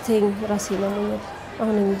ባክሽ ተይኝ ራሴ ነው ማለት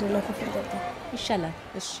አሁን እንጀላ ከፈለገ ይሻላል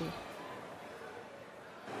እሺ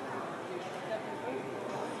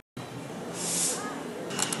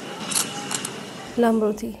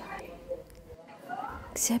ላምሮቲ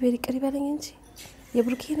እግዚአብሔር ይቅር ይበለኝ እንጂ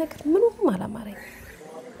የብሩኬ ነገር ምንም አላማረኝ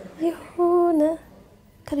የሆነ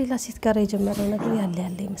ከሌላ ሴት ጋር የጀመረው ነገር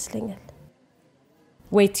ያለ ይመስለኛል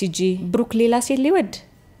ወይ ቲጂ ብሩክ ሌላ ሴት ሊወድ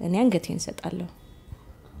እኔ አንገቴን ሰጣለሁ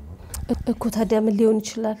እኮ ታዲያ ምን ሊሆን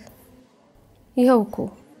ይችላል ይሄው እኮ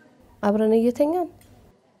አብረን እየተኛን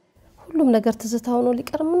ሁሉም ነገር ትዝታው ነው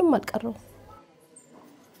ሊቀር ምንም አልቀረው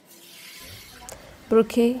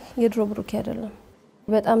ብሩኬ የድሮ ብሩኬ አይደለም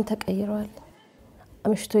በጣም ተቀይሯል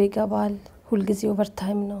አምሽቶ ይገባል ሁሉ ጊዜ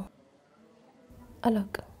ኦቨርታይም ነው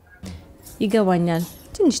አላውቅም ይገባኛል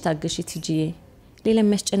ትንሽ ታገሺ ቲጂዬ ሌላ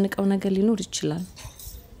የሚያስጨንቀው ነገር ሊኖር ይችላል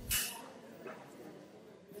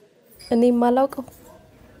እኔ ማላውቀው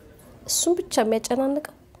እሱም ብቻ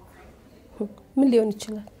የሚያጨናንቀው ምን ሊሆን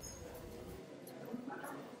ይችላል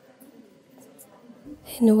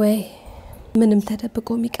anyway ምንም ተደብቆ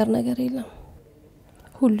የሚቀር ነገር የለም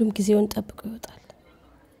ሁሉም ጊዜውን ጠብቆ ይወጣል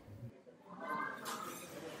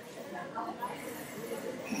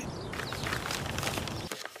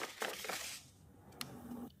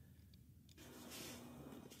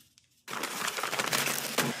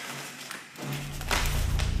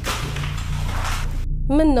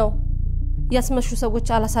ምን ነው ያስመሹ ሰዎች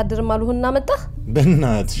አላሳድርም አሉህና መጣ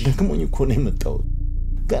በእናትሽ ደክሞኝ እኮ ነው የመጣው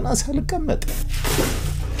ገና ሳልቀመጥ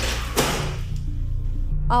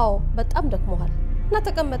አዎ በጣም ደክሞሃል እና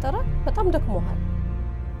ተቀመጠራ በጣም ደክሞሃል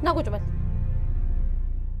ና ቁጭ በል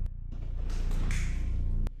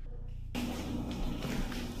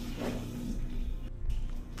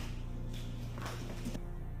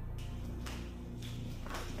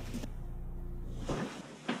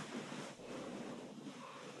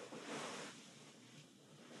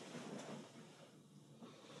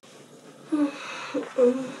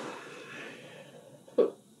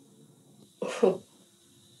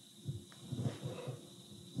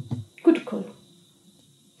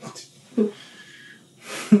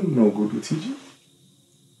ነው ጉዱ ቲጂ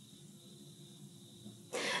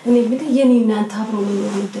እኔ ምን የኔና አንተ አብሮ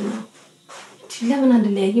ነው ምንድነው ለምን አንድ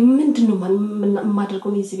ላይ ምንድነው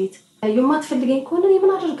ማድረገው ነው እዚህ ቤት የማትፈልገኝ ከሆነ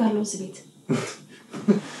ምን አደርጋለሁ እዚህ ቤት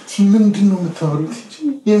ምንድነው የምታወሩት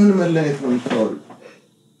የምን መላየት ነው የምታወሩት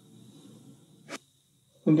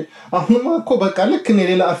እንዴ አሁንማ እኮ በቃ ልክ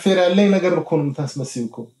ሌላ አፌር ያለኝ ነገር እኮ ነው የምታስመስይው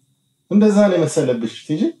እኮ እንደዛ ነው መሰለብሽ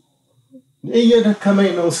ቲጂ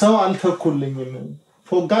እየደከመኝ ነው ሰው አልተኩልኝም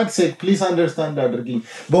for God's sake please understand አድርጊኝ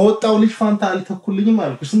በወጣው ልጅ ፋንታ አልተኩልኝም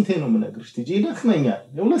አልኩ ስንቴ ነው ምነግርሽ ትጂ ይደክመኛል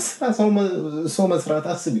የሁለት ሰው መስራት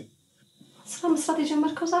አስቢ ስራ መስራት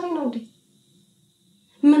የጀመርከው ዛሬ ነው እንዴ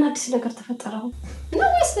ምን አዲስ ነገር ተፈጠረው ነው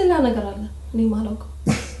ወይስ ሌላ ነገር አለ እኔ ማላውቀው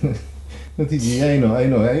ትጂ I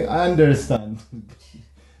know I understand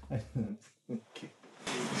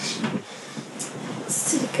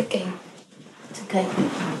ስልከኝ ትከኝ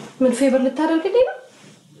ምን ፌቨር ልታደርግልኝ ነው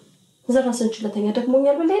ዘራ ሰንችለተኛ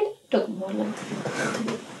ደክሞኛል ብለህ ደክሞኛል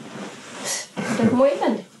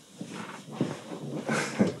ደክሞኛል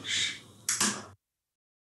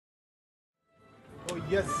Oh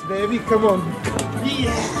yes baby come on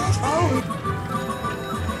yeah oh.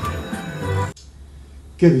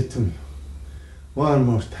 Give it to me one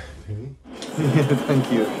more time baby yeah,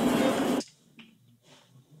 thank you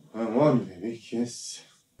one more baby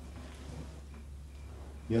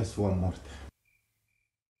yes one more time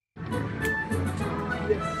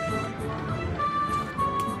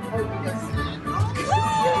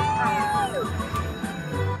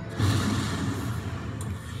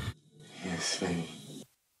Yes, baby.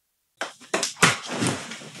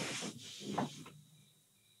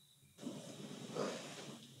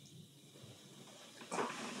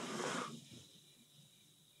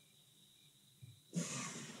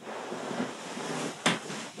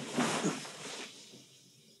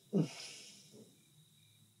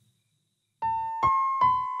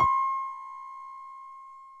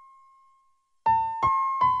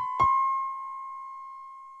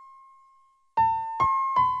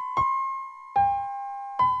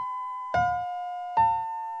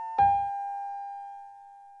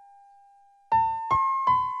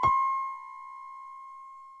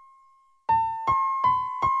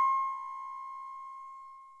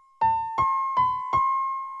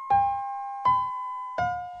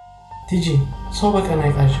 ቲጂ ሰው በቀን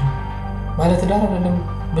አይቃሽም ማለት ዳር አይደለም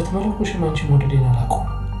በተመለኩሽ ማንቺ ሞደዴን አላውቀው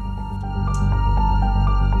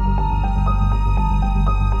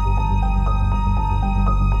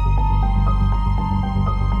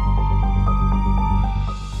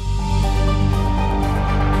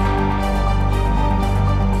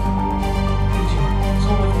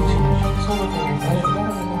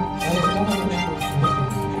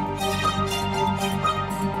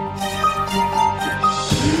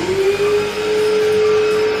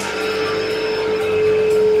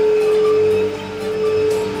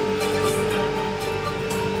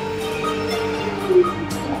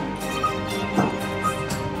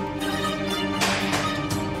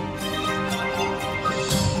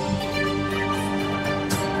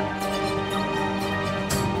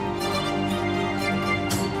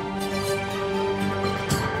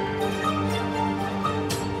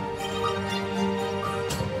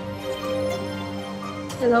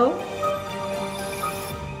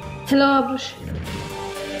Hello Abrush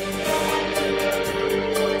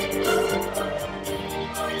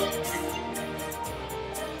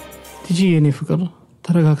ቲጂ የኔ ፍቅር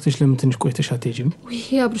ተረጋግተሽ ለምን ትንሽ ቆይተሽ አትሄጂም ወይ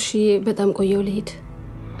አብሩሽ በጣም ቆየው ልሄድ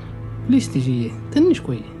ፕሊዝ ቲጂ ትንሽ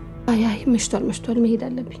ቆይ አይ መሽቷል መሄድ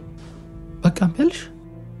አለብኝ በቃ አምጣልሽ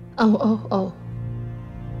አዎ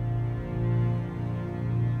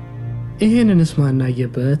ይሄንንስ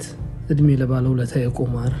ማናየበት እድሜ ለባለ ሁለታ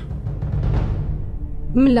የቆማር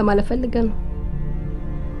ምን ለማለት ፈልገህ ነው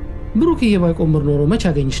ብሩክ ባይቆምር ኖሮ መች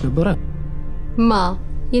አገኝሽ ነበር ማ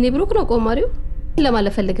የኔ ብሩክ ነው ቆማሪው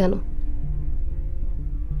ለማለት ፈልገህ ነው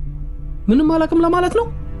ምንም አላቅም ለማለት ነው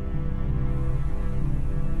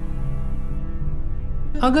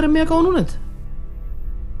አገር የሚያውቀውን እውነት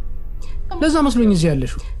ለዛ መስሎኝ እዚህ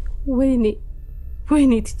ያለሽው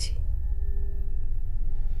ወይኔ ትጂ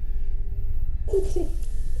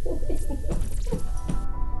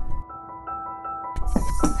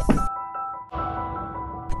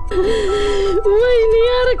ወይኔ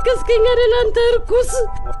ያረከስከኝ አይደል አንተ እርኩስ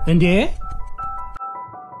እንዴ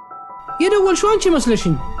የደወልሽው አንቺ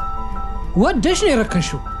መስለሽኝ ወደሽ ነው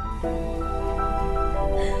የረከሽው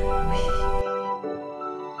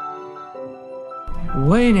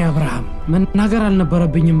ወይኔ አብርሃም መናገር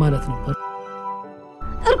አልነበረብኝም ማለት ነበር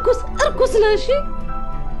እርኩስ ነሽ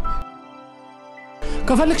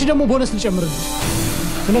ከፈለክሽ ደግሞ ቦነስ ልጨምርልሽ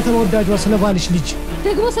ስለተወዳጇ ስለባልሽ ልጅ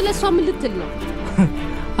ደግሞ ስለሷ ምን ልትል ነው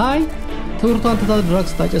አይ ትውርቷን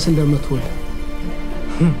ተታድራክስ ታጨስ እንደምትወል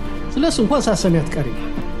ስለሱ እንኳን ሳሰሚ አትቀሪ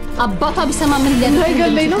አባቷ ቢሰማ ምን ሊያደርግ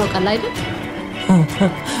ነው ታውቃለህ አይደል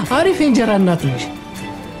አሪፍ እንጀራ እናት ነሽ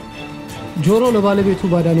ጆሮ ለባለቤቱ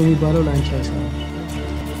ባዳ ነው የሚባለው ላንቺ አይሰራ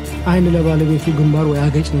አይን ለባለቤቱ ግንባር ወይ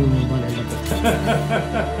አገጭ ነው የሚባል ያለበት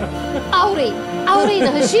አውሬ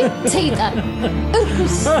ነህ እሺ ሰይጣን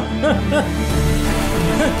እርኩስ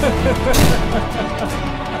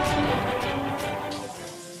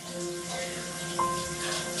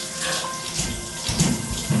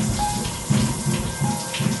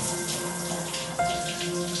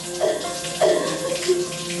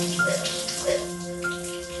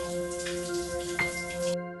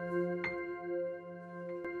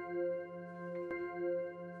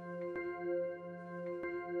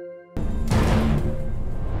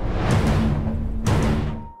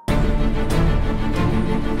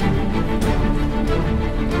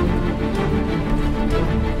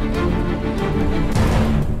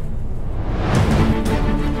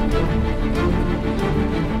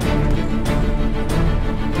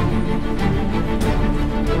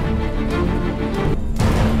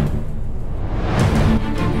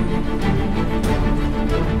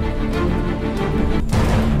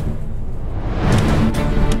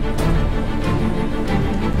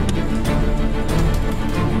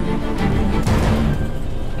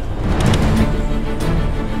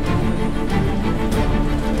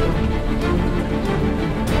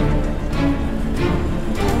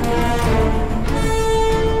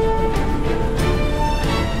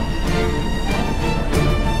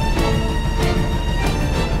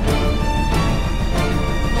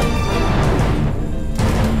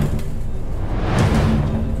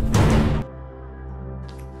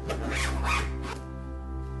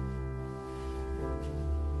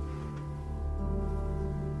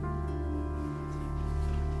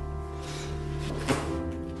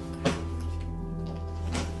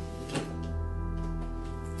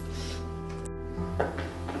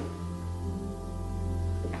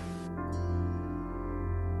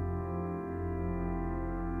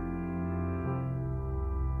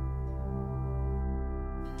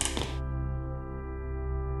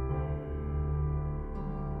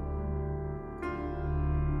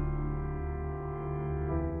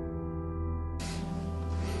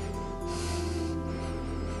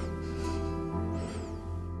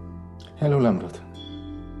ሄሎ ላምሮት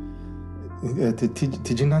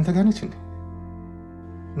ትጂ እናንተ ጋር ነች እንዴ?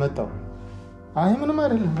 መጣው። አይ ምንም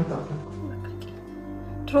አይደለም መጣው።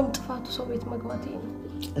 ድሮም ጥፋቱ ሰው ቤት መግባት ነው።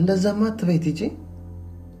 እንደዛማ አትበይ ትጂ።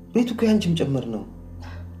 ቤቱ እኮ ያንቺም ጭምር ነው።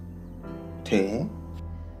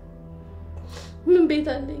 ምን ቤት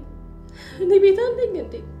አለኝ? እኔ ቤት አለኝ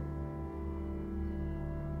እንዴ?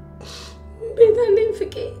 ቤት አለኝ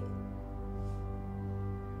ፍቄ?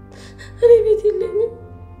 እኔ ቤት የለኝም።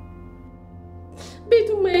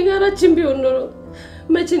 ቤቱማ የጋራችን ቢሆን ኖሮ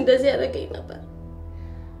መቼ እንደዚህ ያደርገኝ ነበር።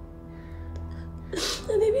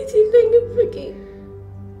 እኔ ቤት የለኝም ፍቄ።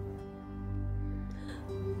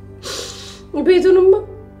 ቤቱንማ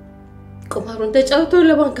ቁማሩን ተጫውተው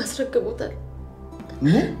ለባንክ አስረክቦታል።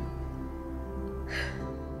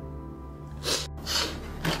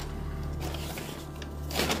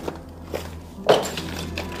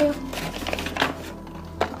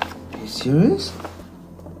 Serious?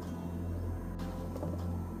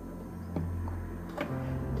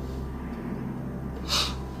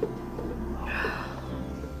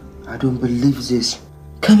 I don't believe this.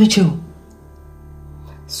 ከመቼው?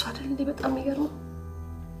 እሱ አይደል እንዴ በጣም ይገርም።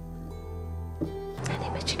 እኔ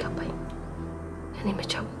መቼ ገባኝ? እኔ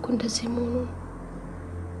መቼ አወቅኩ እንደዚህ መሆኑን?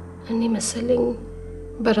 እኔ መሰለኝ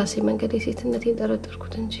በራሴ መንገድ የሴትነቴን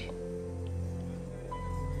ጠረጠርኩት እንጂ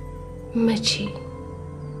መቼ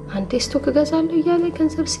አንዴ ስቶክ ገዛለሁ እያለ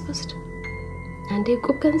ገንዘብ ሲወስድ አንዴ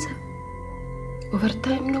ቁብ ገንዘብ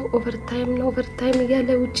ኦቨርታይም እያለ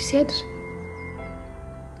ውጪ ሲያድር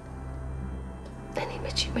እኔ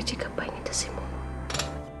መቼ ገባኝ እንደዚህ መሆኑ?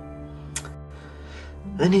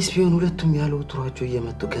 እኔስ ቢሆን ሁለቱም ያለው ትሯቸው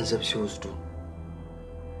እየመጡ ገንዘብ ሲወስዱ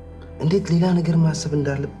እንዴት ሌላ ነገር ማሰብ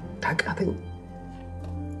እንዳለ ታቃተኝ።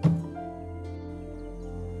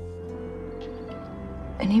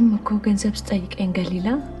 እኔም እኮ ገንዘብ ስጠይቀኝ ገሊላ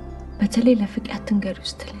በተለይ ለፍቅር አትንገሪ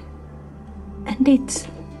ስትል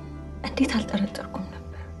እንዴት አልጠረጠርኩም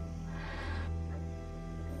ነበር።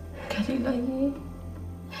 ገሊላዬ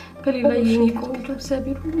እኔ ቆንጆ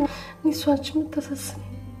እግዚአብሔር ንሷችን ተሰስነ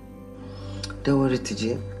ደወል ትጂ።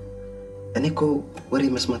 እኔ እኮ ወሬ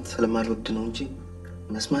መስማት ስለማልወድ ነው እንጂ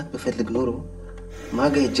መስማት በፈልግ ኖሮ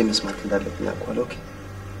ማጋ ሄጄ መስማት እንዳለብኝ አውቃለሁ። ኦኬ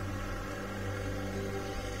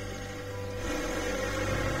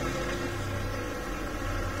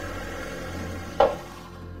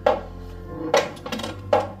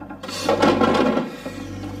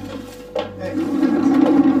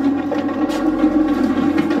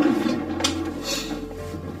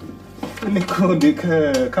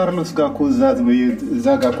ካርሎስ ጋር ኮዛት እዛ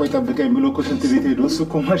ጋር ቆይ ጠብቀኝ ብሎ እኮ ስንት ቤት ሄዶ እሱ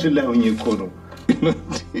እኮ ማሽን ላይ ሆኜ እኮ ነው።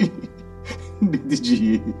 እንዴት እጂ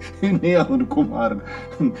እኔ አሁን ቁማር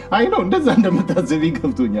አይ ነው እንደዛ እንደምታዘቢ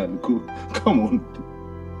ገብቶኛል እኮ ከሞን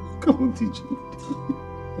Come on, TJ.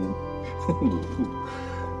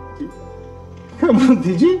 Come on,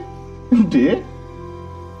 TJ. Dear.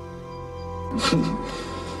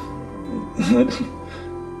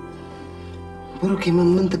 ብሩኬ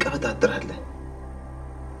ምን ትቀበጣጥራለህ?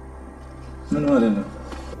 ምን ማለት ነው?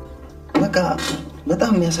 በቃ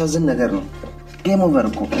በጣም የሚያሳዝን ነገር ነው። ጌም ኦቨር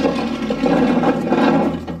እኮ።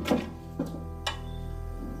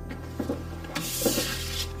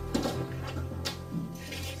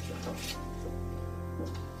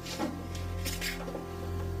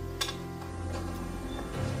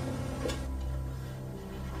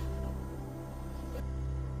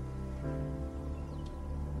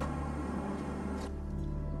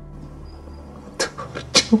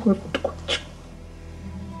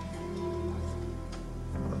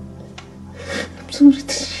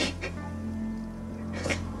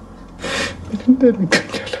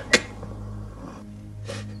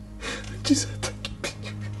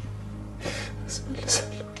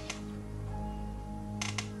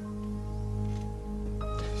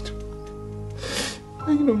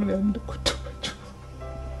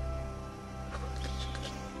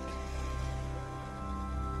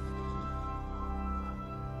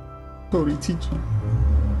 Sorry, teacher.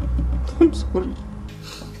 I'm sorry.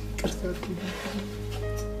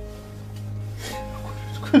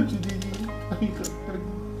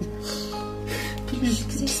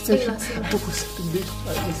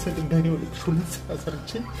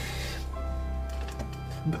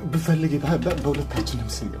 بفلقي بولدتاችን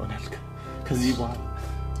ስም ይሆናል ከዚህ በኋላ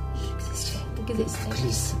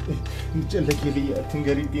ፕሊዝ እንጨለቂ ልያ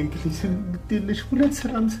ትንገሪኝ ፕሊዝ ግዴለሽ ሁለት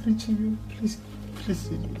ስራ መስርች ፕሊዝ ፕሊዝ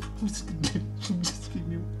just give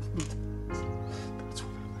me that's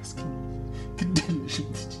what I'm asking ግዴለሽ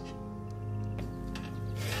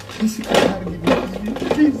ፕሊዝ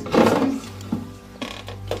ፕሊዝ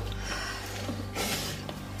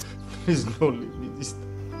please don't leave me this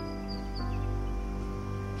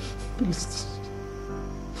please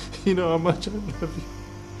you know how much I love you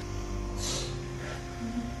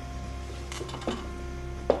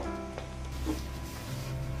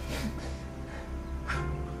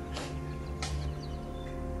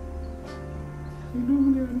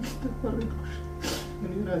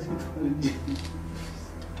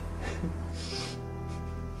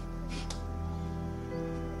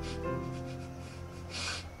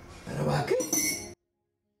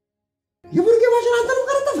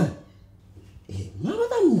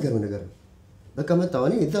በቃ መጣው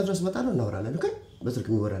እኔ እዛ ድረስ መጣለሁ እናወራለን ኦኬ በስልክ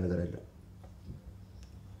የሚወራ ነገር አይደለም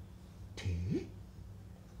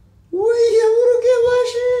ወይ የብሩኬ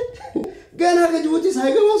ማሽን ገና ከጅቡቲ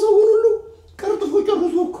ሳይገባ ሰው ሁሉ ቀርጥፎ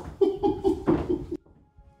ጨርሶ እኮ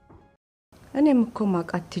እኔም እኮ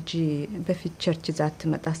ማቃት ትጂ በፊት ቸርች ዛት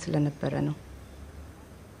መጣ ስለነበረ ነው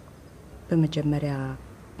በመጀመሪያ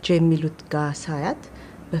ጀሚሉት ጋር ሳያት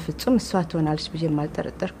በፍጹም እሷ ትሆናለች ብዬ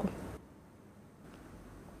ማልጠረጠርኩም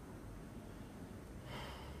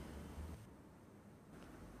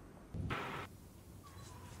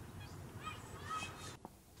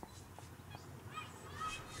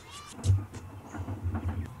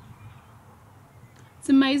It's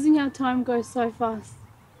amazing how time goes so fast.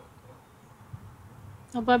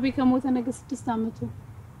 Ababi kamote naga 6 amatu.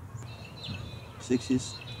 6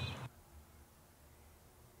 years.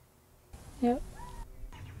 Yeah.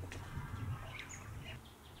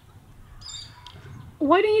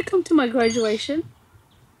 Why don't you come to my graduation?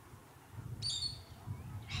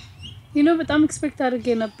 You know, but I'm expecting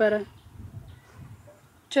again up better.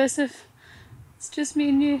 Joseph, it's just me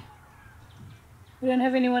and you. We don't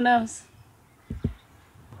have anyone else.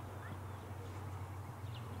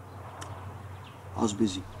 I was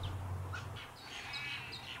busy.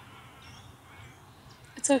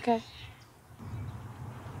 It's okay.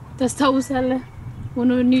 Tastausale when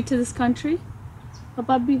we were new to this country.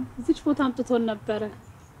 Ababi, which ቦታ አምጥቶን ነበር?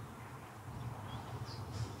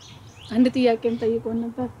 አንድ ጥያቄም ጠይቆን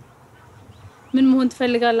ነበር። ምን መሆን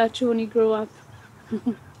ትፈልጋላችሁ when you grow up?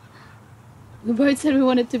 We both said we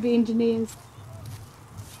wanted to be engineers.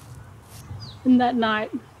 And that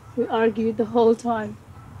night, we argued the whole time.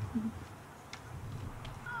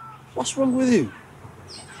 What's wrong with you?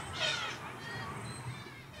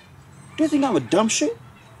 Do you think I'm a dumb shit?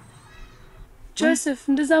 Joseph,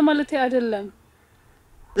 እንደዛ ማለት አይደለም.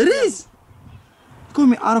 It is. You got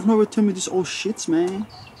me out of nowhere telling me this old shits, man.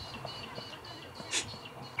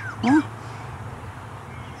 Huh?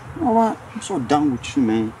 Alright, I'm so done with you,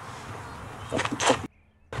 man.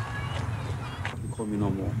 Don't call me no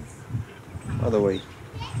more. By the way,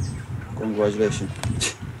 congratulations.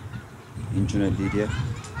 Engineer Lydia.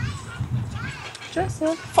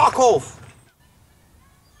 Joseph. Fuck off!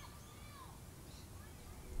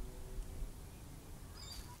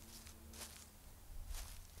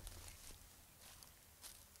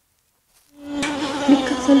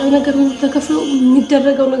 የሚከፈለው ነገር ሁሉ ተከፍሎ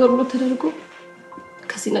የሚደረገው ነገር ሁሉ ተደርጎ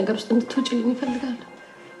ከዚህ ነገር ውስጥ እንድትወጪልኝ እፈልጋለሁ።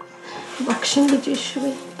 እባክሽን ልጄ እሺ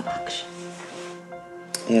በይ እባክሽ።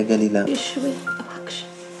 የገሊላ እሺ በይ እባክሽ።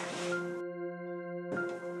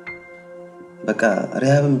 በቃ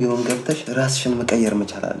ሪያብም ቢሆን ገብተሽ ራስሽን መቀየር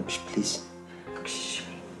መቻል አለብሽ ፕሊዝ። እሺ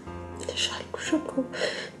በይ ለሻልኩሽ እኮ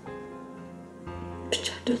ብቻ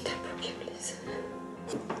don't help me please.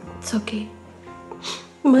 It's okay.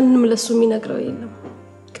 ማንም ለሱ የሚነግረው የለም።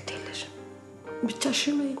 ግድ የለሽም ብቻ እሺ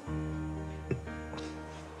በይ።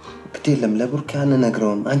 ግድ የለም ለብሩክ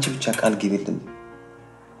አንነግረውም። አንቺ ብቻ ቃል ግቢልን።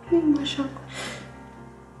 ማሻአላ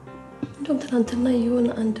እንደውም ትናንትና የሆነ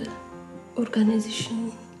አንድ ኦርጋናይዜሽን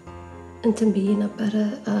እንትን ብዬ ነበረ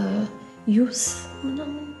ዩዝ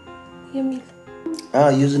ምናምን የሚል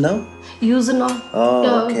ዩዝ ነው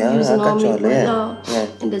ኦኬ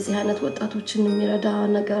እንደዚህ አይነት ወጣቶችን የሚረዳ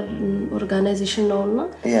ነገር ኦርጋናይዜሽን ነውና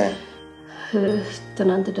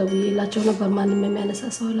ትናንት ደውዬላቸው ነበር። ማንም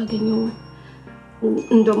የሚያነሳ ሰው አላገኘሁም።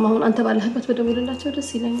 እንደውም አሁን አንተ ባለህበት በደውልላቸው ደስ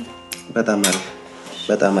ይለኛል።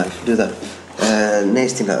 በጣም አሪፍ ዱዳ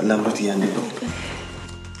ኔክስት ላምሮት ያንዴ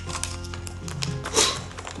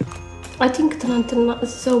I think ትናንትና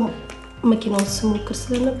እዛው መኪናው ስሞክር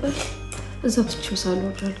ስለነበር እዛው ብቻው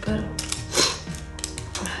ሳልወርድ አልቀረም።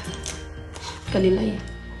 ከሌላዬ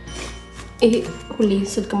ይሄ ሁሌ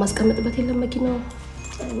ስልክ ማስቀመጥበት የለም መኪናው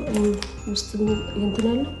ውስጥ እንትን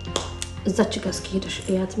ያለው እዛች ጋር እስኪሄደሽ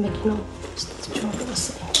ያት መኪናው ውስጥ ትችው ድረስ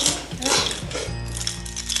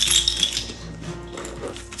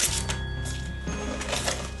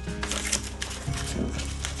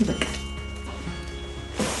በቃ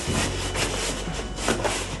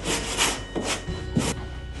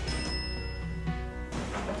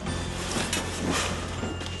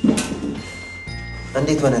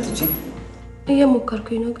እንዴት ሆነት እንጂ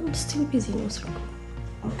እየሞከርኩኝ ነው ግን ስቲል ቢዚ ነው ስልኩ።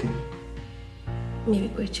 ኦኬ ሜቢ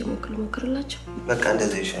ቆይቼ ሞክርላቸው። በቃ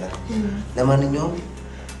እንደዛ ይሻላል። ለማንኛውም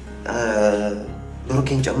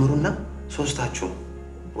ብሩኬን ጨምሩና ሶስታችሁ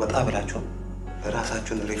ወጣ ብላችሁ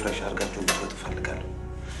ራሳችሁን ሪፍሬሽ አድርጋችሁ እንድትወጡ ፈልጋለሁ።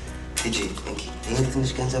 እጂ እንኪ ይሄ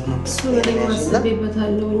ትንሽ ገንዘብ ነው። ስለዚህ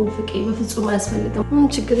ማስቤበታለሁ ፍቄ በፍጹም አያስፈልግም። ምን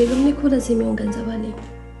ችግር የለም። እኮ ለዚህ የሚሆን ገንዘብ አለኝ።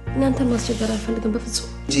 እናንተን ማስቸገር አልፈልግም በፍጹም።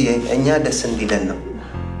 እጂ እኛ ደስ እንዲለን ነው።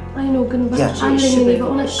 አይ ነው ግን አለኝ እኔ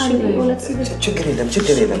በእውነት አለኝ እውነት ችግር የለም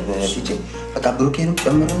እጂ በቃ ብሩኬንም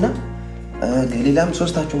ጨምሩና ገሊላም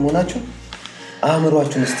ሶስታችሁም ሆናችሁ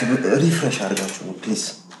አእምሯችሁን እስቲ ሪፍሬሽ አድርጋችሁ ፕሊዝ።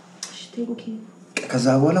 እሺ ቴንክ ዩ። ከዛ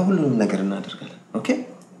በኋላ ሁሉንም ነገር እናደርጋለን። ኦኬ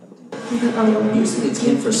Using its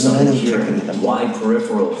infrasound wide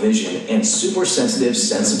peripheral vision and super sensitive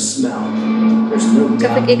sense of smell. There's no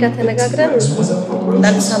doubt this was a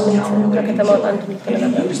ferocious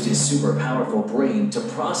and used his super powerful brain to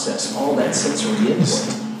process all that sensory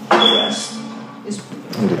input. The rest is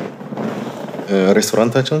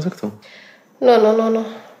ሬስቶራንታቸውን ዘግተው ኖ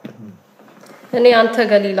እኔ አንተ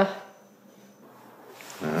ገሊላ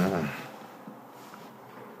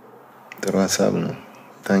ጥሩ ሀሳብ ነው።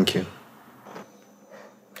 ታንክ ዩ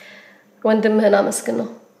ወንድምህን አመስግን ነው።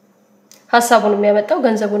 ሐሳቡን የሚያመጣው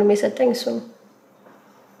ገንዘቡን የሚሰጠኝ እሱ ነው።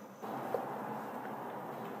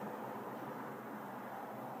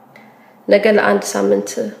 ነገ ለአንድ ሳምንት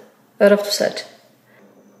እረፍት ውሰድ።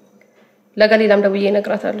 ለገሊላም ደውዬ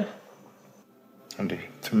እነግራታለሁ። እንዴ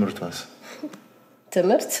ትምህርቷስ?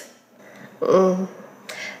 ትምህርት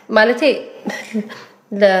ማለቴ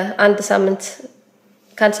ለአንድ ሳምንት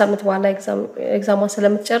ከአንድ ሳምንት በኋላ ኤግዛሟን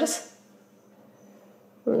ስለምትጨርስ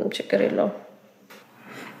ችግር የለውም።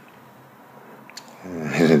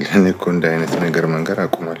 እኔ እኮ እንደ አይነት ነገር መንገር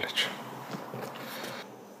አቁማለች።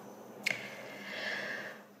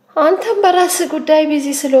 አንተም በራስ ጉዳይ ቢዚ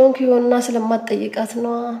ስለሆንክ ይሆንና ስለማትጠይቃት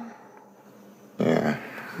ነው።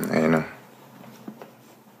 አይ ነው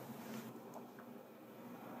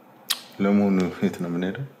ለሞኑ የት ነው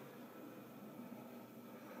የምንሄደው?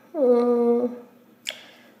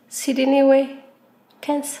 ሲድኒ ወይ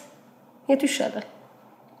ካንስ የቱ ይሻላል?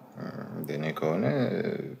 እንደኔ ከሆነ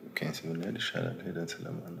ካንስ ብንሄድ ይሻላል። ሄደን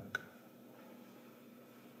ስለማናውቅ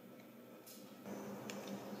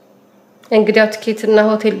እንግዲያው ቲኬትና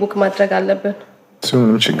ሆቴል ቡክ ማድረግ አለብን።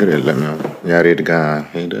 ምንም ችግር የለም። ያው ያሬድ ጋር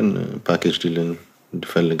ሄደን ፓኬጅ ዲልን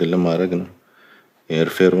እንድፈልግልን ማድረግ ነው።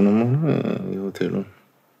 ኤርፌሩንም ሆነ የሆቴሉን።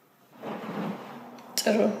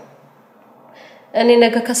 ጥሩ። እኔ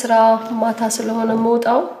ነገ ከስራ ማታ ስለሆነ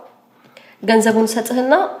የምወጣው ገንዘቡን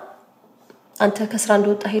ሰጥህና አንተ ከስራ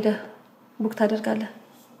እንደወጣ ሄደህ ቡክ ታደርጋለህ።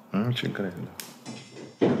 ችግር የለም።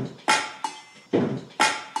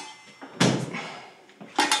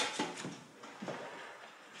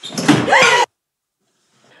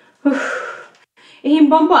 ይሄን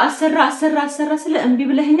ቧንቧ አሰራ ስለ እምቢ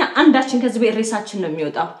ብለህኛ አንዳችን ከዚህ ቤት ሬሳችን ነው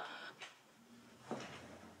የሚወጣው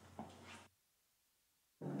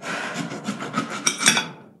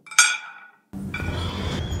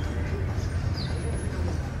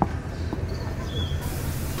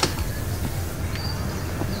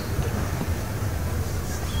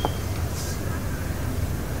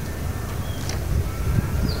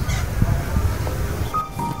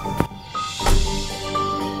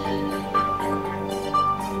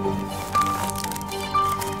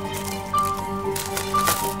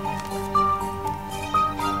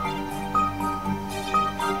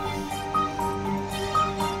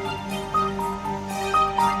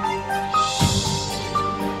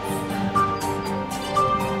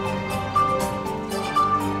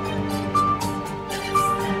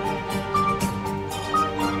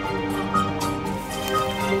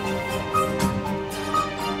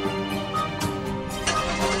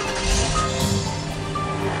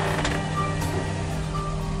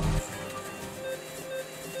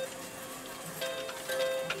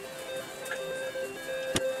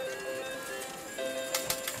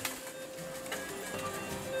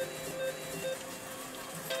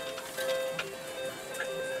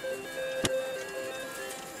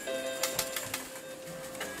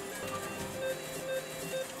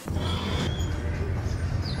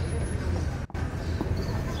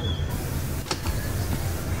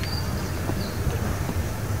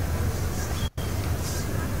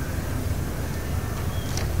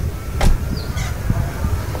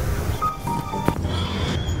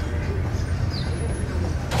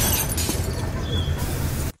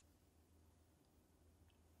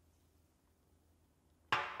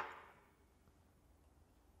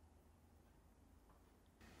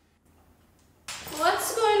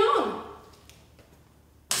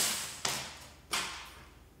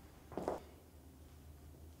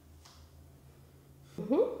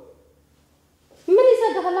ምን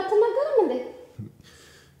ይዘጋሃል አትናገርም እንዴ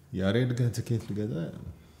ያሬድ ጋር ትኬት ልገዛ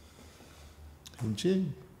እንጂ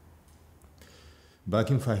ባክ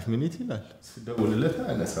ኢን 5 ሚኒት ይላል ስደውልለት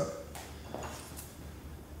አነሳ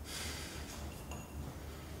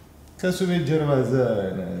ከሱ ቤት ጀርባ እዛ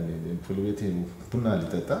ፕሉቤቴ ቡና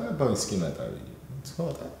ሊጠጣ ነበር እስኪመጣ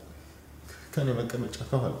ሰውጣ ከኔ መቀመጫ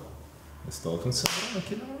ከኋላ መስታወቱን ሰራ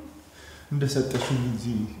መኪና እንደሰጠሽኝ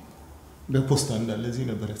እዚህ በፖስታ እንዳለ እዚህ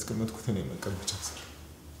ነበር ያስቀመጥኩት እኔ መቀመጫ ስራ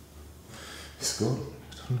It's gone.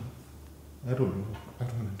 I don't know. I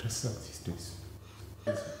don't understand these days.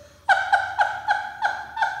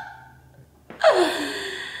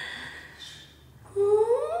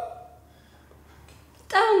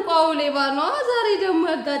 ጠንቋው ሌባ ነው ዛሬ ደግሞ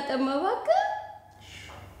ያጋጠመ እባክህ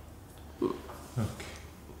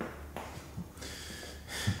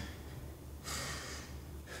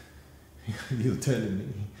You tell me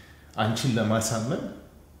አንቺን ለማሳመን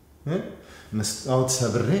መስታወት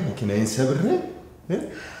ሰብሬ መኪናዬን ሰብሬ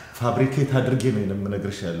ፋብሪኬት አድርጌ ነው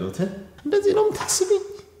የምነግርሽ ያለሁት እንደዚህ ነው የምታስቢኝ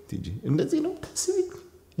ቲጂ እንደዚህ ነው የምታስቢኝ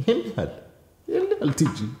ይሄን ያህል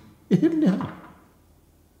ቲጂ ይሄን ያህል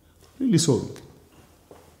really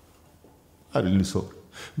sorry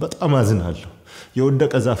በጣም አዝናለሁ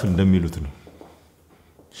የወደቀ ዛፍ እንደሚሉት ነው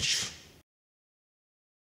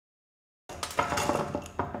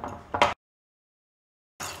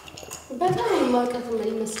በጣም ማቀት ነው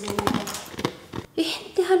ይመስለኛል ይሄን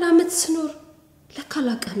ያህል አመት ስኖር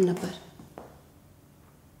ለካላቀህም ነበር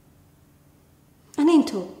እኔን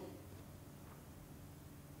ተው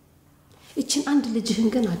እቺን አንድ ልጅህን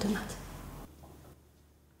ግን አድናት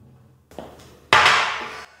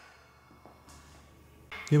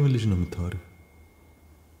የምን ልጅ ነው የምታወሪው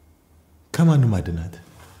ከማንም አድናት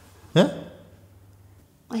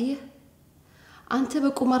አየህ አንተ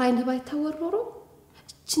በቁማር አይነህ ባይታወር ኖሮ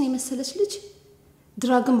እቺን የመሰለች ልጅ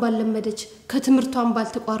ድራግን ባለመደች ከትምርቷን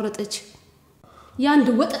ባልተቋረጠች ያንድ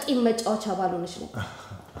ወጠጤ መጫወቻ ባልሆነች ነው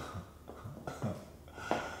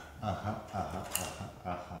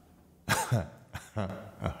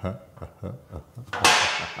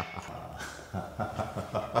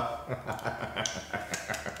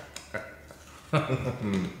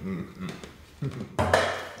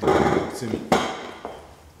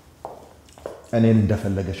እኔን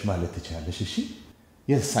እንደፈለገች ማለት ትችላለሽ እሺ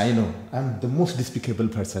Yes, I know. I'm the most despicable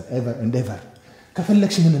person ever and ever.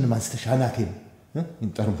 ከፈለግሽ ምንን ማስተሽ አናቴን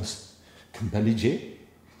እንጠርሙስ በልጄ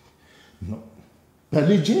No.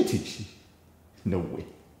 በልጄ ትቺ No way.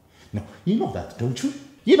 No, you know that, don't you?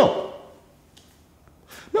 You know.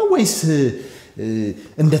 No ways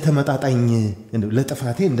እንደተመጣጣኝ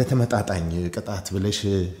ለጥፋቴ እንደተመጣጣኝ ቅጣት ብለሽ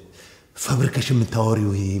ፋብሪካሽ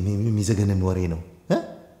የምታወሪው የሚዘገነን ወሬ ነው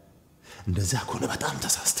እንደዛ ከሆነ በጣም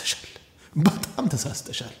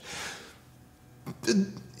ተሳስተሻል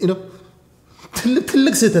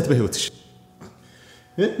ትልቅ ስህተት በህይወትሽ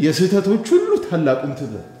የስህተቶች ሁሉ ታላቁን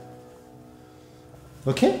ትበል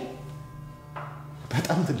ኦኬ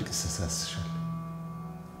በጣም ትልቅ ተሳስሻል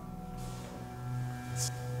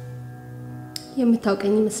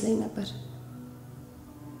የምታውቀኝ መስለኝ ነበር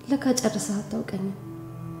ለካ ጨርሰህ አታውቀኝም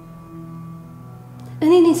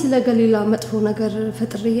እኔ ነኝ ስለ ገሊላ መጥፎ ነገር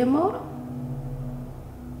ፈጥሬ የማወራው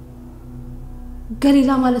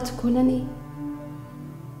ገሊላ ማለት እኮ ለኔ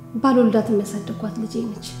ባልወልዳት የሚያሳድጓት ልጄ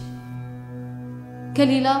ነች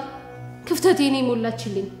ገሊላ ክፍተቴን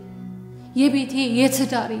የሞላችልኝ የቤቴ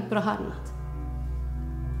የትዳሬ ብርሃን ናት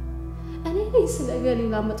እኔ ነኝ ስለ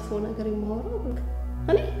ገሊላ መጥፎ ነገር የማወራው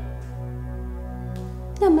እኔ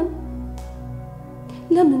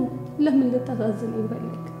ለምን ልታሳዝነኝ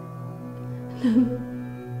ፈለግ ለምን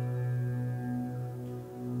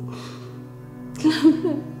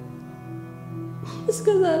እስከ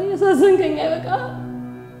ዛሬ ያሳዘንከኝ አይበቃ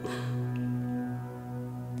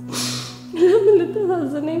ለምን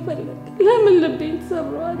ልታሳዝነኝ ፈለግ ለምን ልቤን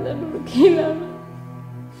ትሰብረዋለህ ብሩኬ ለምን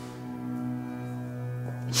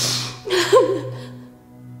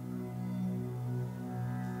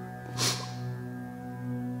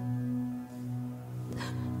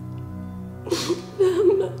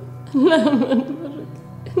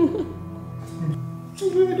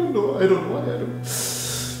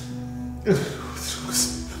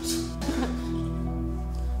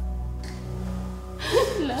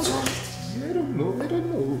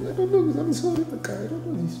I don't know. I'm sorry, but I don't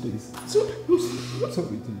know these days. Sorry,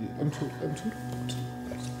 I'm sorry.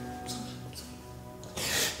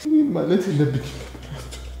 My little baby.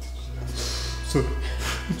 Sorry,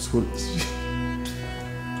 I'm sorry.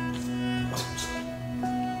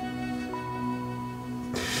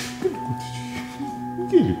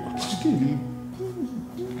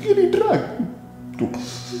 Geli drag.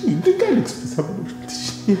 The guy looks for someone.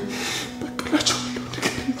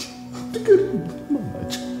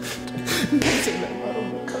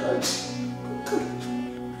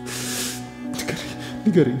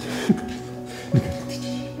 ንገረኝ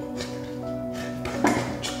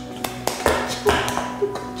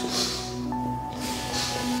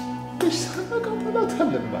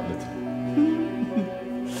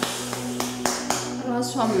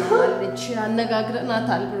ራሷም አለች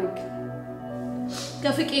አነጋግረናታል ብሩክ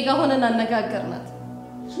ከፍቄ ጋር ሆነን አነጋገርናት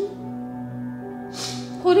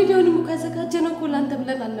ሆሊዴውንም ካዘጋጀነው እኮ ላንተ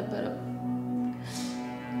ብለን አልነበረም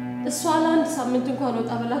እሷ ለአንድ ሳምንት እንኳን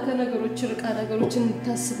ወጣ ብላ ከነገሮች ርቃ ነገሮችን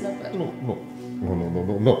እንድታስብ ነበር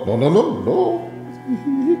No.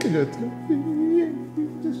 ይቅጀት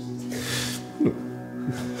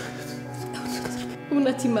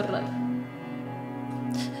እውነት ይመራል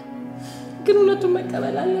ግን እውነቱን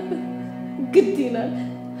መቀበል አለብን ግድ ይላል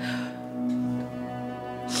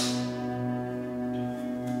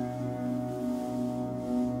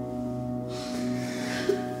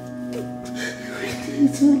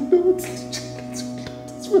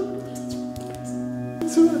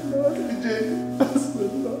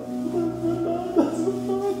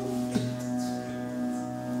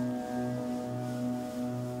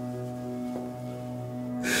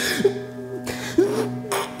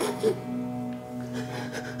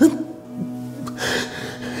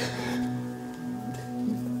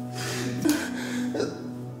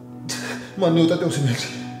ማን ይወጣው ስም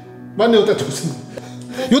ማን ይወጣው ስም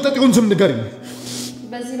ይወጣውን ስም ንገሪኝ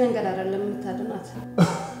በዚህ መንገድ አይደለም የምታድናት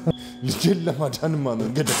ልጅን ለማዳን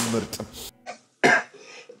መንገድ አልመርጥም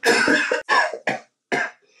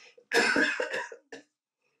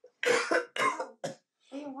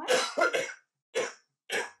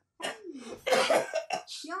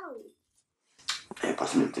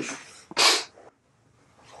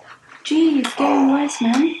Gee, it's getting worse,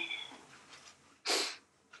 man.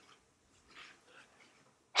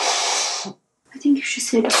 I think you should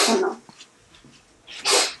sit up now.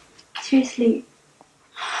 Seriously.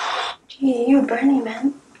 Gee, you're burning,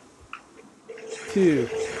 man. Dude.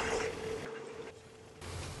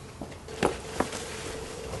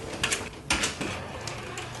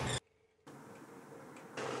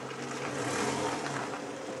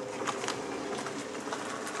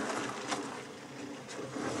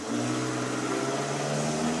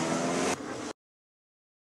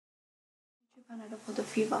 For the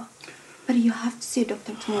fever, but you have to see a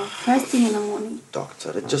doctor tomorrow, first thing in the morning.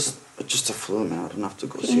 Doctor, it's just a flu, man. I don't have to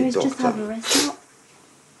go see a Anyways, doctor. just have a rest now.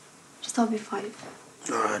 Just I'll be fine.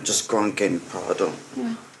 Alright, just go and get me Paradol.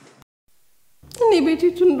 Yeah. እኔ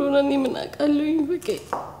ቤቲቱ እንደሆነ እኔ ምን አውቃለሁኝ ፍቄ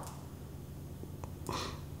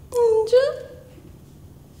እንጂ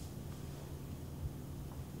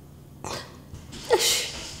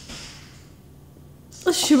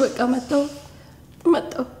እሺ በቃ መጣሁ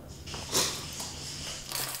መጣሁ።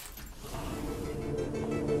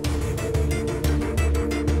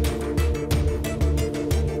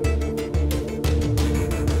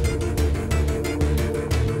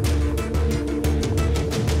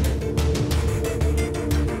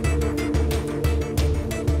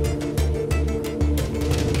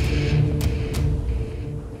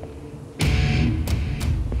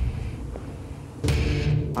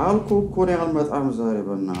 አልኩ እኮ ነው ያልመጣም ዛሬ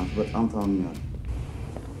በእናትህ በጣም ታምኛለሁ።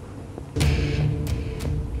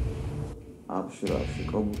 አብሽራ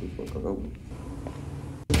ቀቡት ቀቡት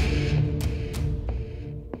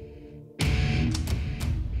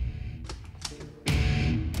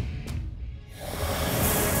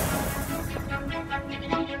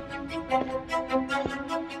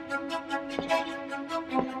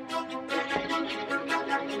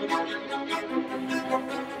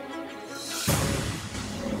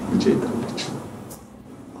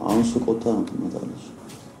አሁን ስቆጣ ነው ትመጣለች።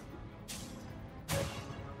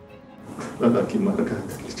 በቃ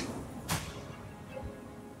ማረጋጋለች።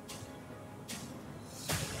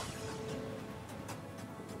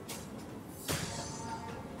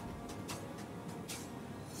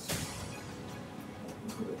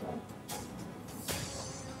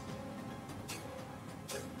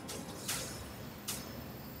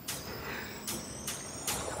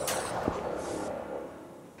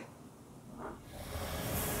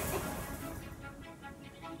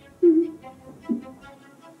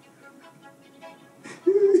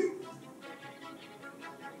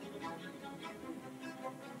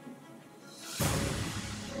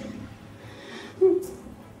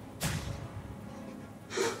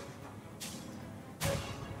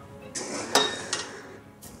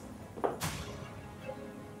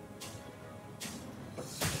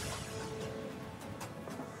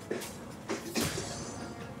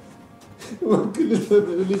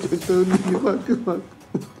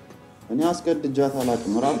 እኔ አስገድጃት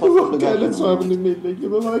አላውቅም። ራሷ ፈልጋለች።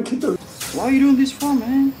 Why are you doing this for,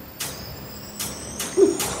 man?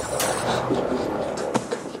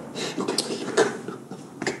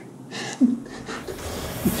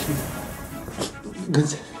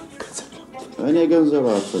 እኔ ገንዘብ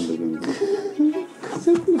አልፈልግም።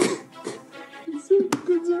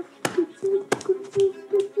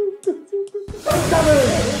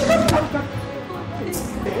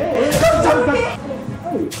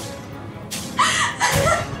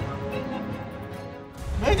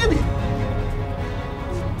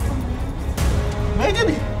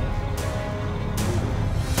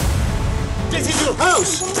 This is your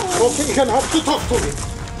house. Okay, you can have to talk to me.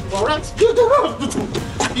 All right? You don't have to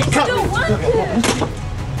talk. You can't. I don't want to.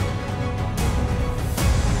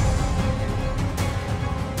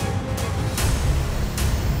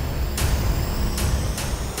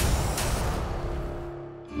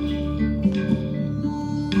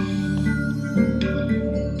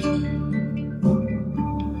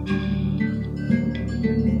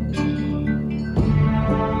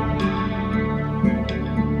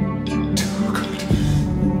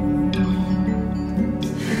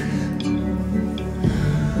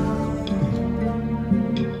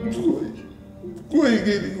 Why,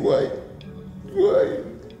 Gary? Why? Why?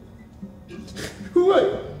 Why?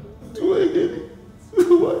 Why, Gary?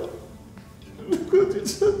 Why? Look at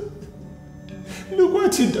yourself. Look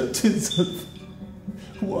what you done to yourself.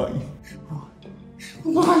 Why?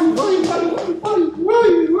 Why?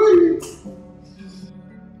 Why?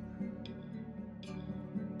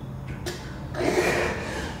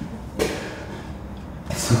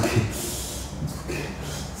 It's okay. It's okay.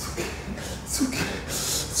 It's okay. It's okay.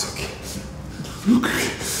 It's okay. Look.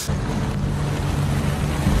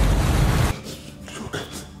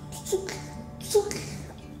 It's okay.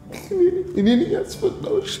 እኔን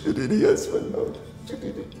ያስፈላውሽ እኔን ያስፈላውሽ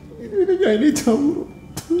እኔን አይኔ ታውሮ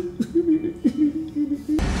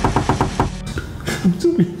I'm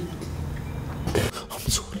sorry.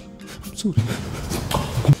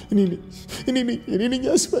 እኔን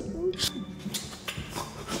ያስፈላውሽ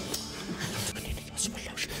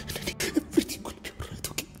everything will be alright,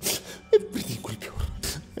 okay? Everything will be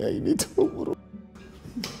alright. I need to worry.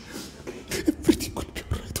 Everything will be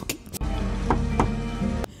alright, okay?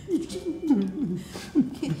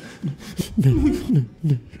 No.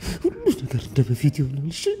 ሁሉ ነገር እንደበፊት ይሆናል።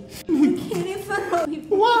 እሺ?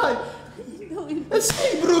 Why? እስኪ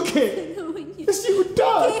ብሩኬ እስኪ ውዳ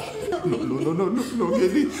No,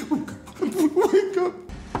 Geli. Wake up.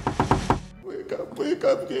 Wake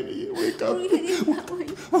up, Geli. Wake up.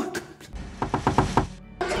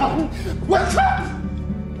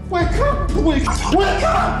 Wake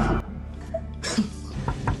up!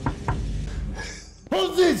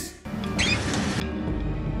 Who's this?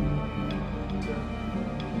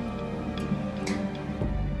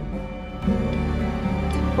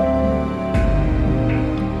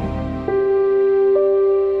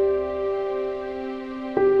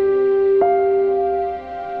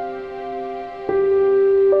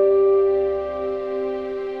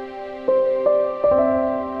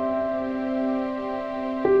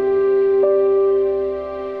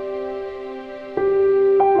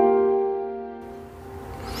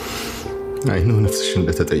 አይ ነው ነፍስሽ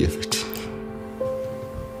እንደተጠየፈች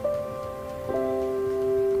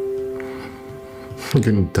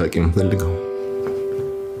ግን ታቂ ምፈልገው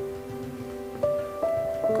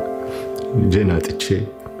ጀናጥቼ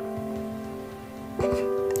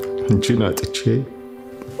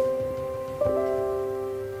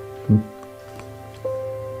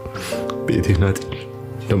ቤቴን አጥቼ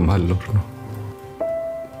ለማልኖር ነው።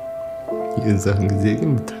 የዛን ጊዜ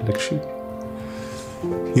ግን ብታለቅሽ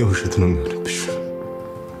የውሸት ነው የሚሆንብሽ።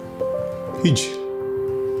 ሂጂ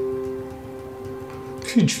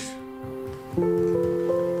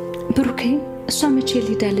ብሩኬ፣ እሷ መቼ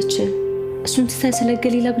ልሄዳለች? እሱን ትተህ ስለ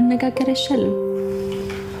ገሊላ ብነጋገር አይሻልም?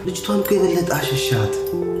 ልጅቷን እኮ የበለጠ አሸሻት።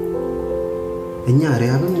 እኛ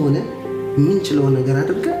ሪያብም ሆነ የምንችለው ነገር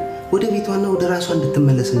አድርገን ወደ ቤቷና ወደ ራሷ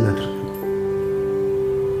እንድትመለስ እናድርግ።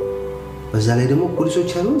 በዛ ላይ ደግሞ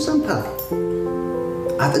ፖሊሶች ያሉን ሰምተሃል።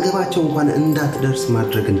 አጠገባቸው እንኳን እንዳትደርስ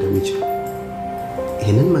ማድረግ እንደሚችል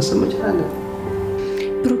ይሄንን ማሰብ መቻል አለብን።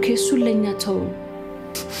 ብሩኬ፣ እሱን ለእኛ ተው።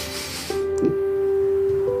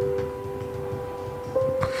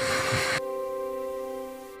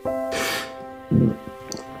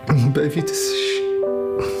 በፊትስ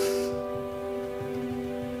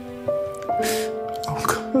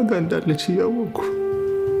አሁን እንዳለች እያወቅኩ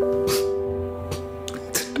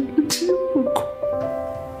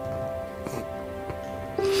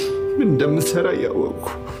ምን እንደምትሰራ እያወቅኩ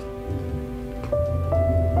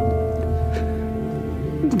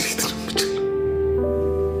እንዴት ነው የምችለው?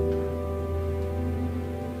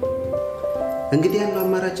 እንግዲህ ያለው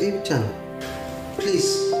አማራጭ ይሄ ብቻ ነው። ፕሊዝ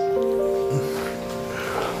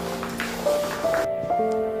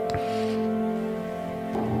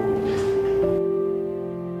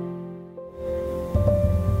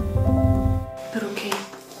ብሩኬ፣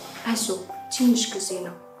 አይዞህ፣ ትንሽ ጊዜ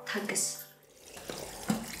ነው፣ ታገስ።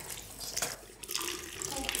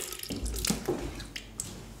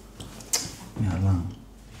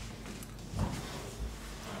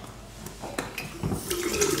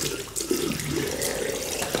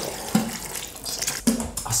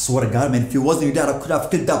 I swear to God, man, if it wasn't your dad, I could have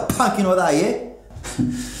killed that punk, you know that, yeah?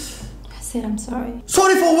 I said I'm sorry.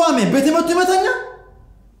 Sorry for what, man?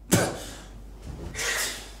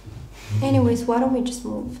 Anyways, why don't we just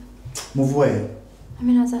move? Move away. I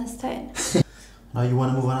mean, as I said. Now you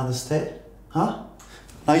want to move another state? Huh?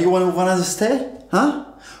 Now you want to move another state? Huh?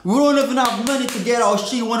 We don't even have money to get our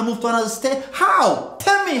shit. You want to move to another state? How?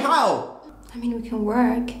 Tell me how. I mean, we can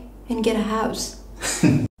work and get a house.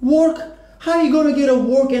 Work? How are you gonna get a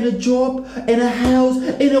work and a job and a house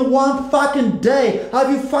in a one fucking day? Have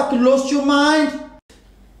you fucking lost your mind?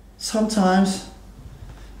 Sometimes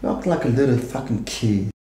you act like a little fucking kid.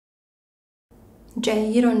 Jay,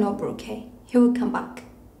 you don't know Brooke. He will come back.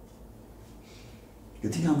 You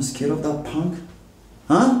think I'm scared of that punk?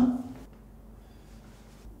 Huh?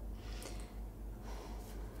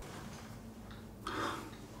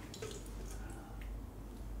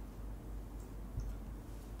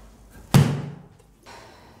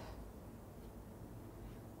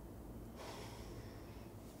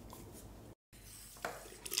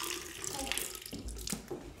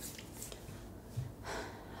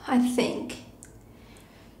 I think.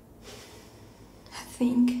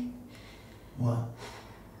 What?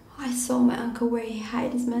 I saw my uncle where he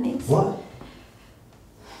hid his money. What?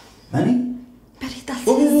 Money? But he doesn't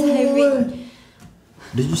saving.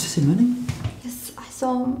 Did you say money? Yes, I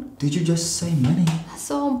saw him. Did you just say money? I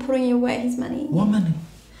saw him putting away his money. What money?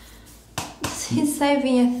 He's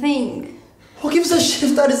saving a thing. Who gives a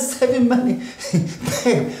shit that is saving money?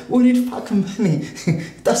 Babe, we need fucking money.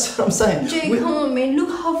 That's what I'm saying. Jay, come on, man. Look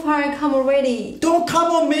how far I come already. Don't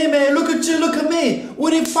come on me, man. Look at you, look at me.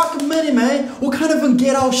 We need fucking money, man. We can't even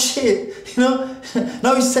get our shit, you know?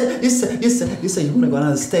 Now you say you wanna go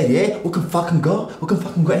another state, yeah? We can fucking go. We can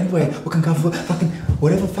fucking go anywhere. We can go for fucking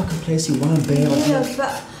whatever fucking place you want, babe. Yeah,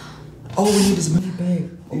 but all we need is money,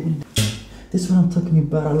 babe. All we need. This is what I'm talking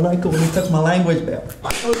about. I like it when you talk my language, babe.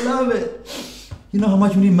 I love it. You know how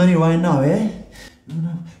much we need money right now, eh?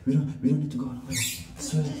 We don't need to go nowhere. I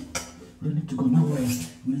swear. We don't need to go nowhere.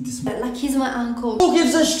 We need this money. like he's my uncle. Who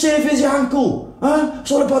gives a shit if he's your uncle? Huh?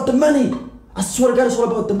 It's all about the money. I swear to God, it's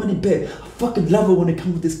all about the money, babe. I fucking love it when they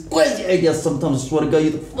come with this crazy ideas sometimes. I swear to God,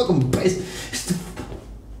 you're the fucking best.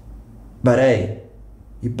 But hey,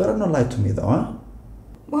 you better not lie to me though, huh?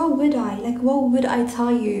 Why would I? Like, what would I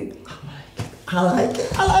tell you? I like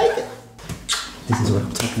it. This is what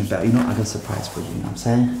I'm talking about. You know, I got a surprise for you, you know what I'm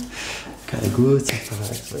saying? Got a good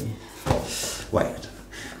surprise for you. Wait.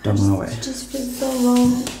 Don't go away. It just feels so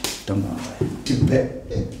wrong. Don't go away.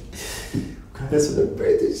 Gotta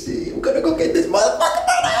celebrate this shit. We're gonna go get this motherfucker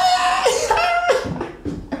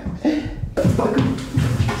money!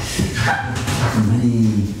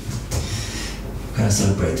 gotta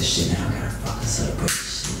celebrate this shit now. I gotta fucking celebrate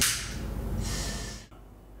this shit.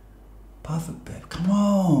 Perfect, babe. Come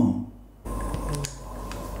on.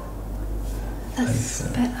 That's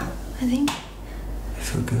better, I think. I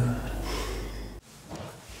feel good.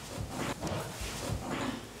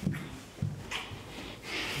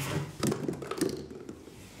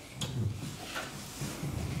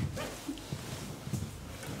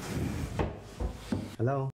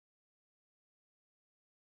 Hello.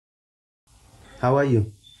 How are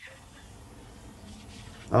you?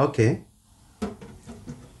 Okay.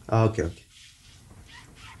 Okay.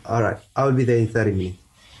 All right. I will be there in 30 minutes.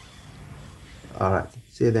 All right.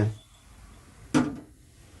 See you then.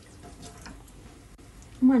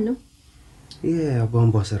 ማን ነው?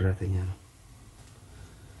 የቧንቧ ሰራተኛ ነው።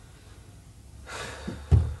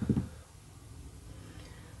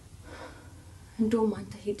 እንደውም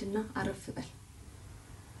አንተ ሄድና አረፍ በል።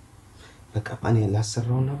 በቃ እኔ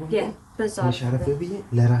ላሰራውና በዛ አረፍ ብዬ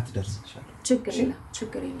ለራት ደርስልሻለሁ።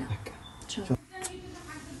 ችግር የለም። በቃ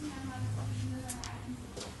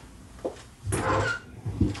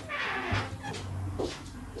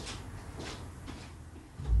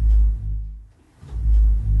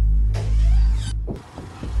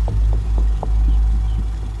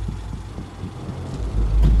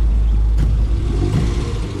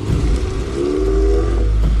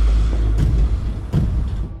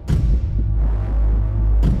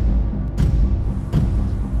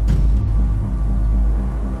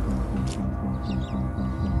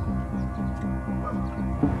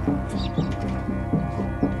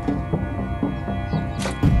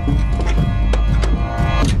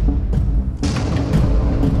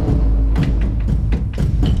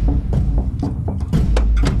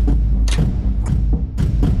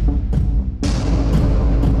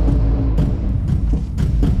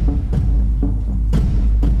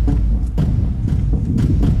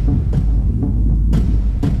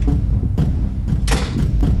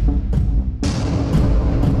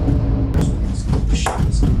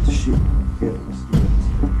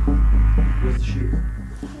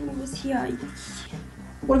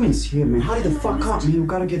What do you mean it's here, man? Hurry the fuck up, man. We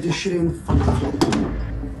gotta get this shit in the fuck up.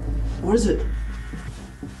 What is it?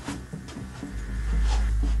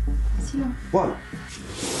 It's here. What?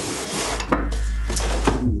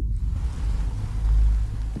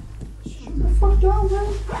 Shut the fuck down,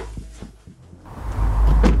 man.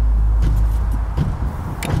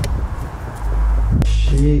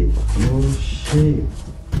 Shit, no shit.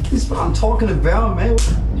 This is what I'm talking about, man.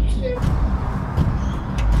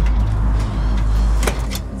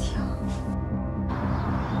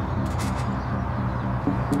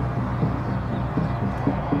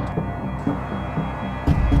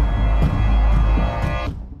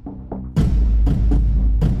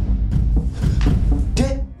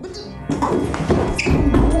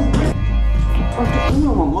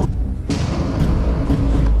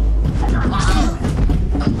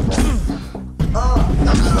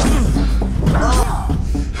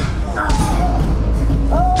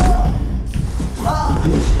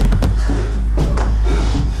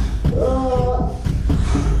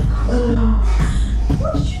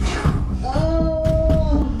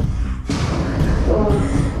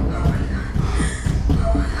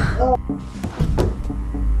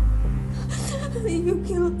 You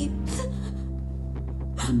killed it.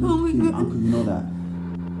 Uncle, you know that.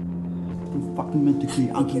 You fucking meant to kill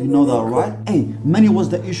your uncle, you know that, alright? Hey, money was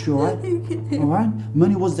the issue, alright? Alright?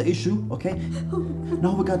 Money was the issue, okay?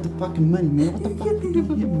 Now we got the fucking money, man. What the fuck you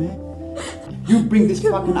doing here, man? You bring this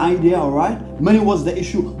fucking idea, alright? Money was the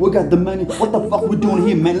issue. We got the money. What the fuck we doing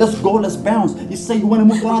here, man? Let's go, let's bounce. You say you wanna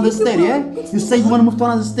move to another state, yeah? You say you wanna move to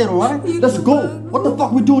another state, alright? Let's go. What the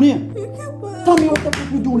fuck we doing here? Tell me what the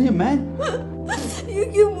fuck we doing here, man? You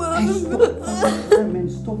killed my Hey,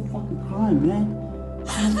 stop fucking crying, man.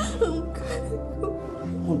 Stop fucking crying, man.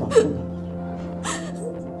 Hold on.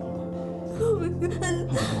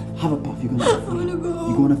 Have a puff. You're gonna feel fine.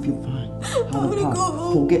 You're gonna feel fine. Have a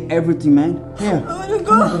puff. Forget everything, man. Here.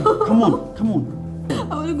 Come on.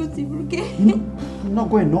 I wanna go see Brooke. You're not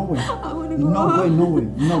going nowhere. You're not going nowhere.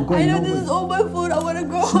 You're not going I know nowhere. this is all my fault. I wanna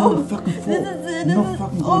go. It's not your fucking fault. This is it. You're not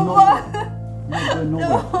fucking going nowhere. You're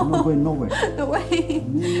not going nowhere. No way.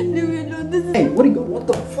 Leave me alone. This is. Hey, what are you going? What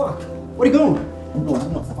the fuck? What are you going? No.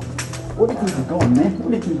 Where do you think you're going, man? Where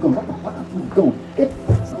do you think you're going? What the fuck are you going? Get.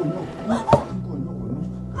 No. You're not fucking going nowhere, man.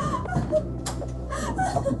 You're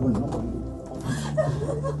not fucking going nowhere.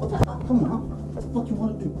 What the fuck? Come on, huh? What the fuck you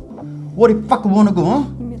want to do? Where the fuck you want to go, huh?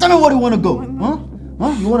 Tell me where you want to go, huh?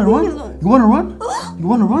 Huh? You want to run? You want to run? You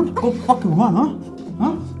want to run? Go fucking run, huh?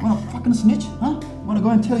 Huh? You want to fucking snitch, huh? You want to go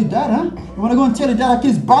and tell your dad, huh? You want to go and tell your dad I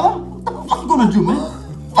killed his brother? What the fuck you gonna do, man? What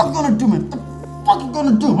the fuck you gonna do, man? What the fuck you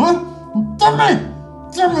gonna do, huh? Tell me!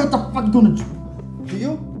 Tell me what the fuck you gonna do. Do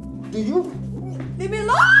you? Do you? Leave me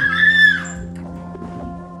alone!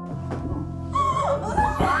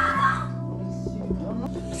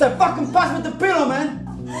 Say fucking pass me the pillow, man!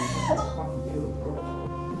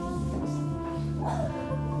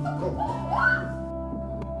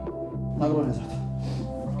 Not going to that.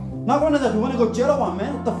 Not going to that. You wanna go jail or what,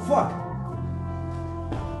 man? What the fuck?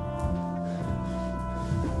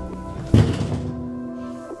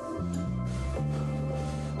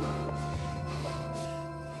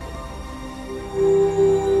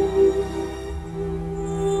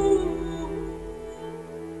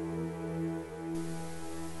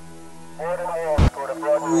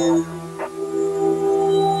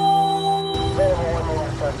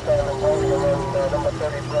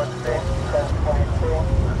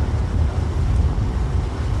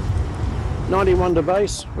 To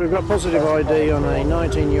base. We've got positive ID on a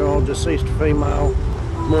 19-year-old deceased female.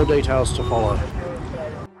 More details to follow.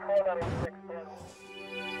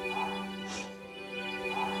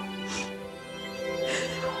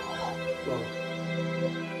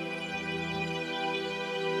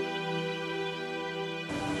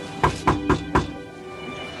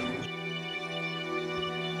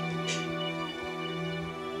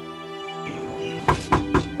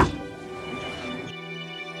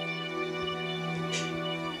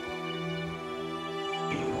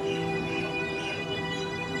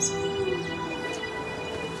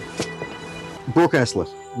 Broadcastless.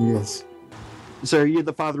 Yes. So are you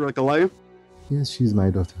the father of Galeo? Yes, she's my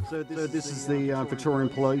daughter. So this is the Victorian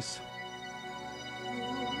Police.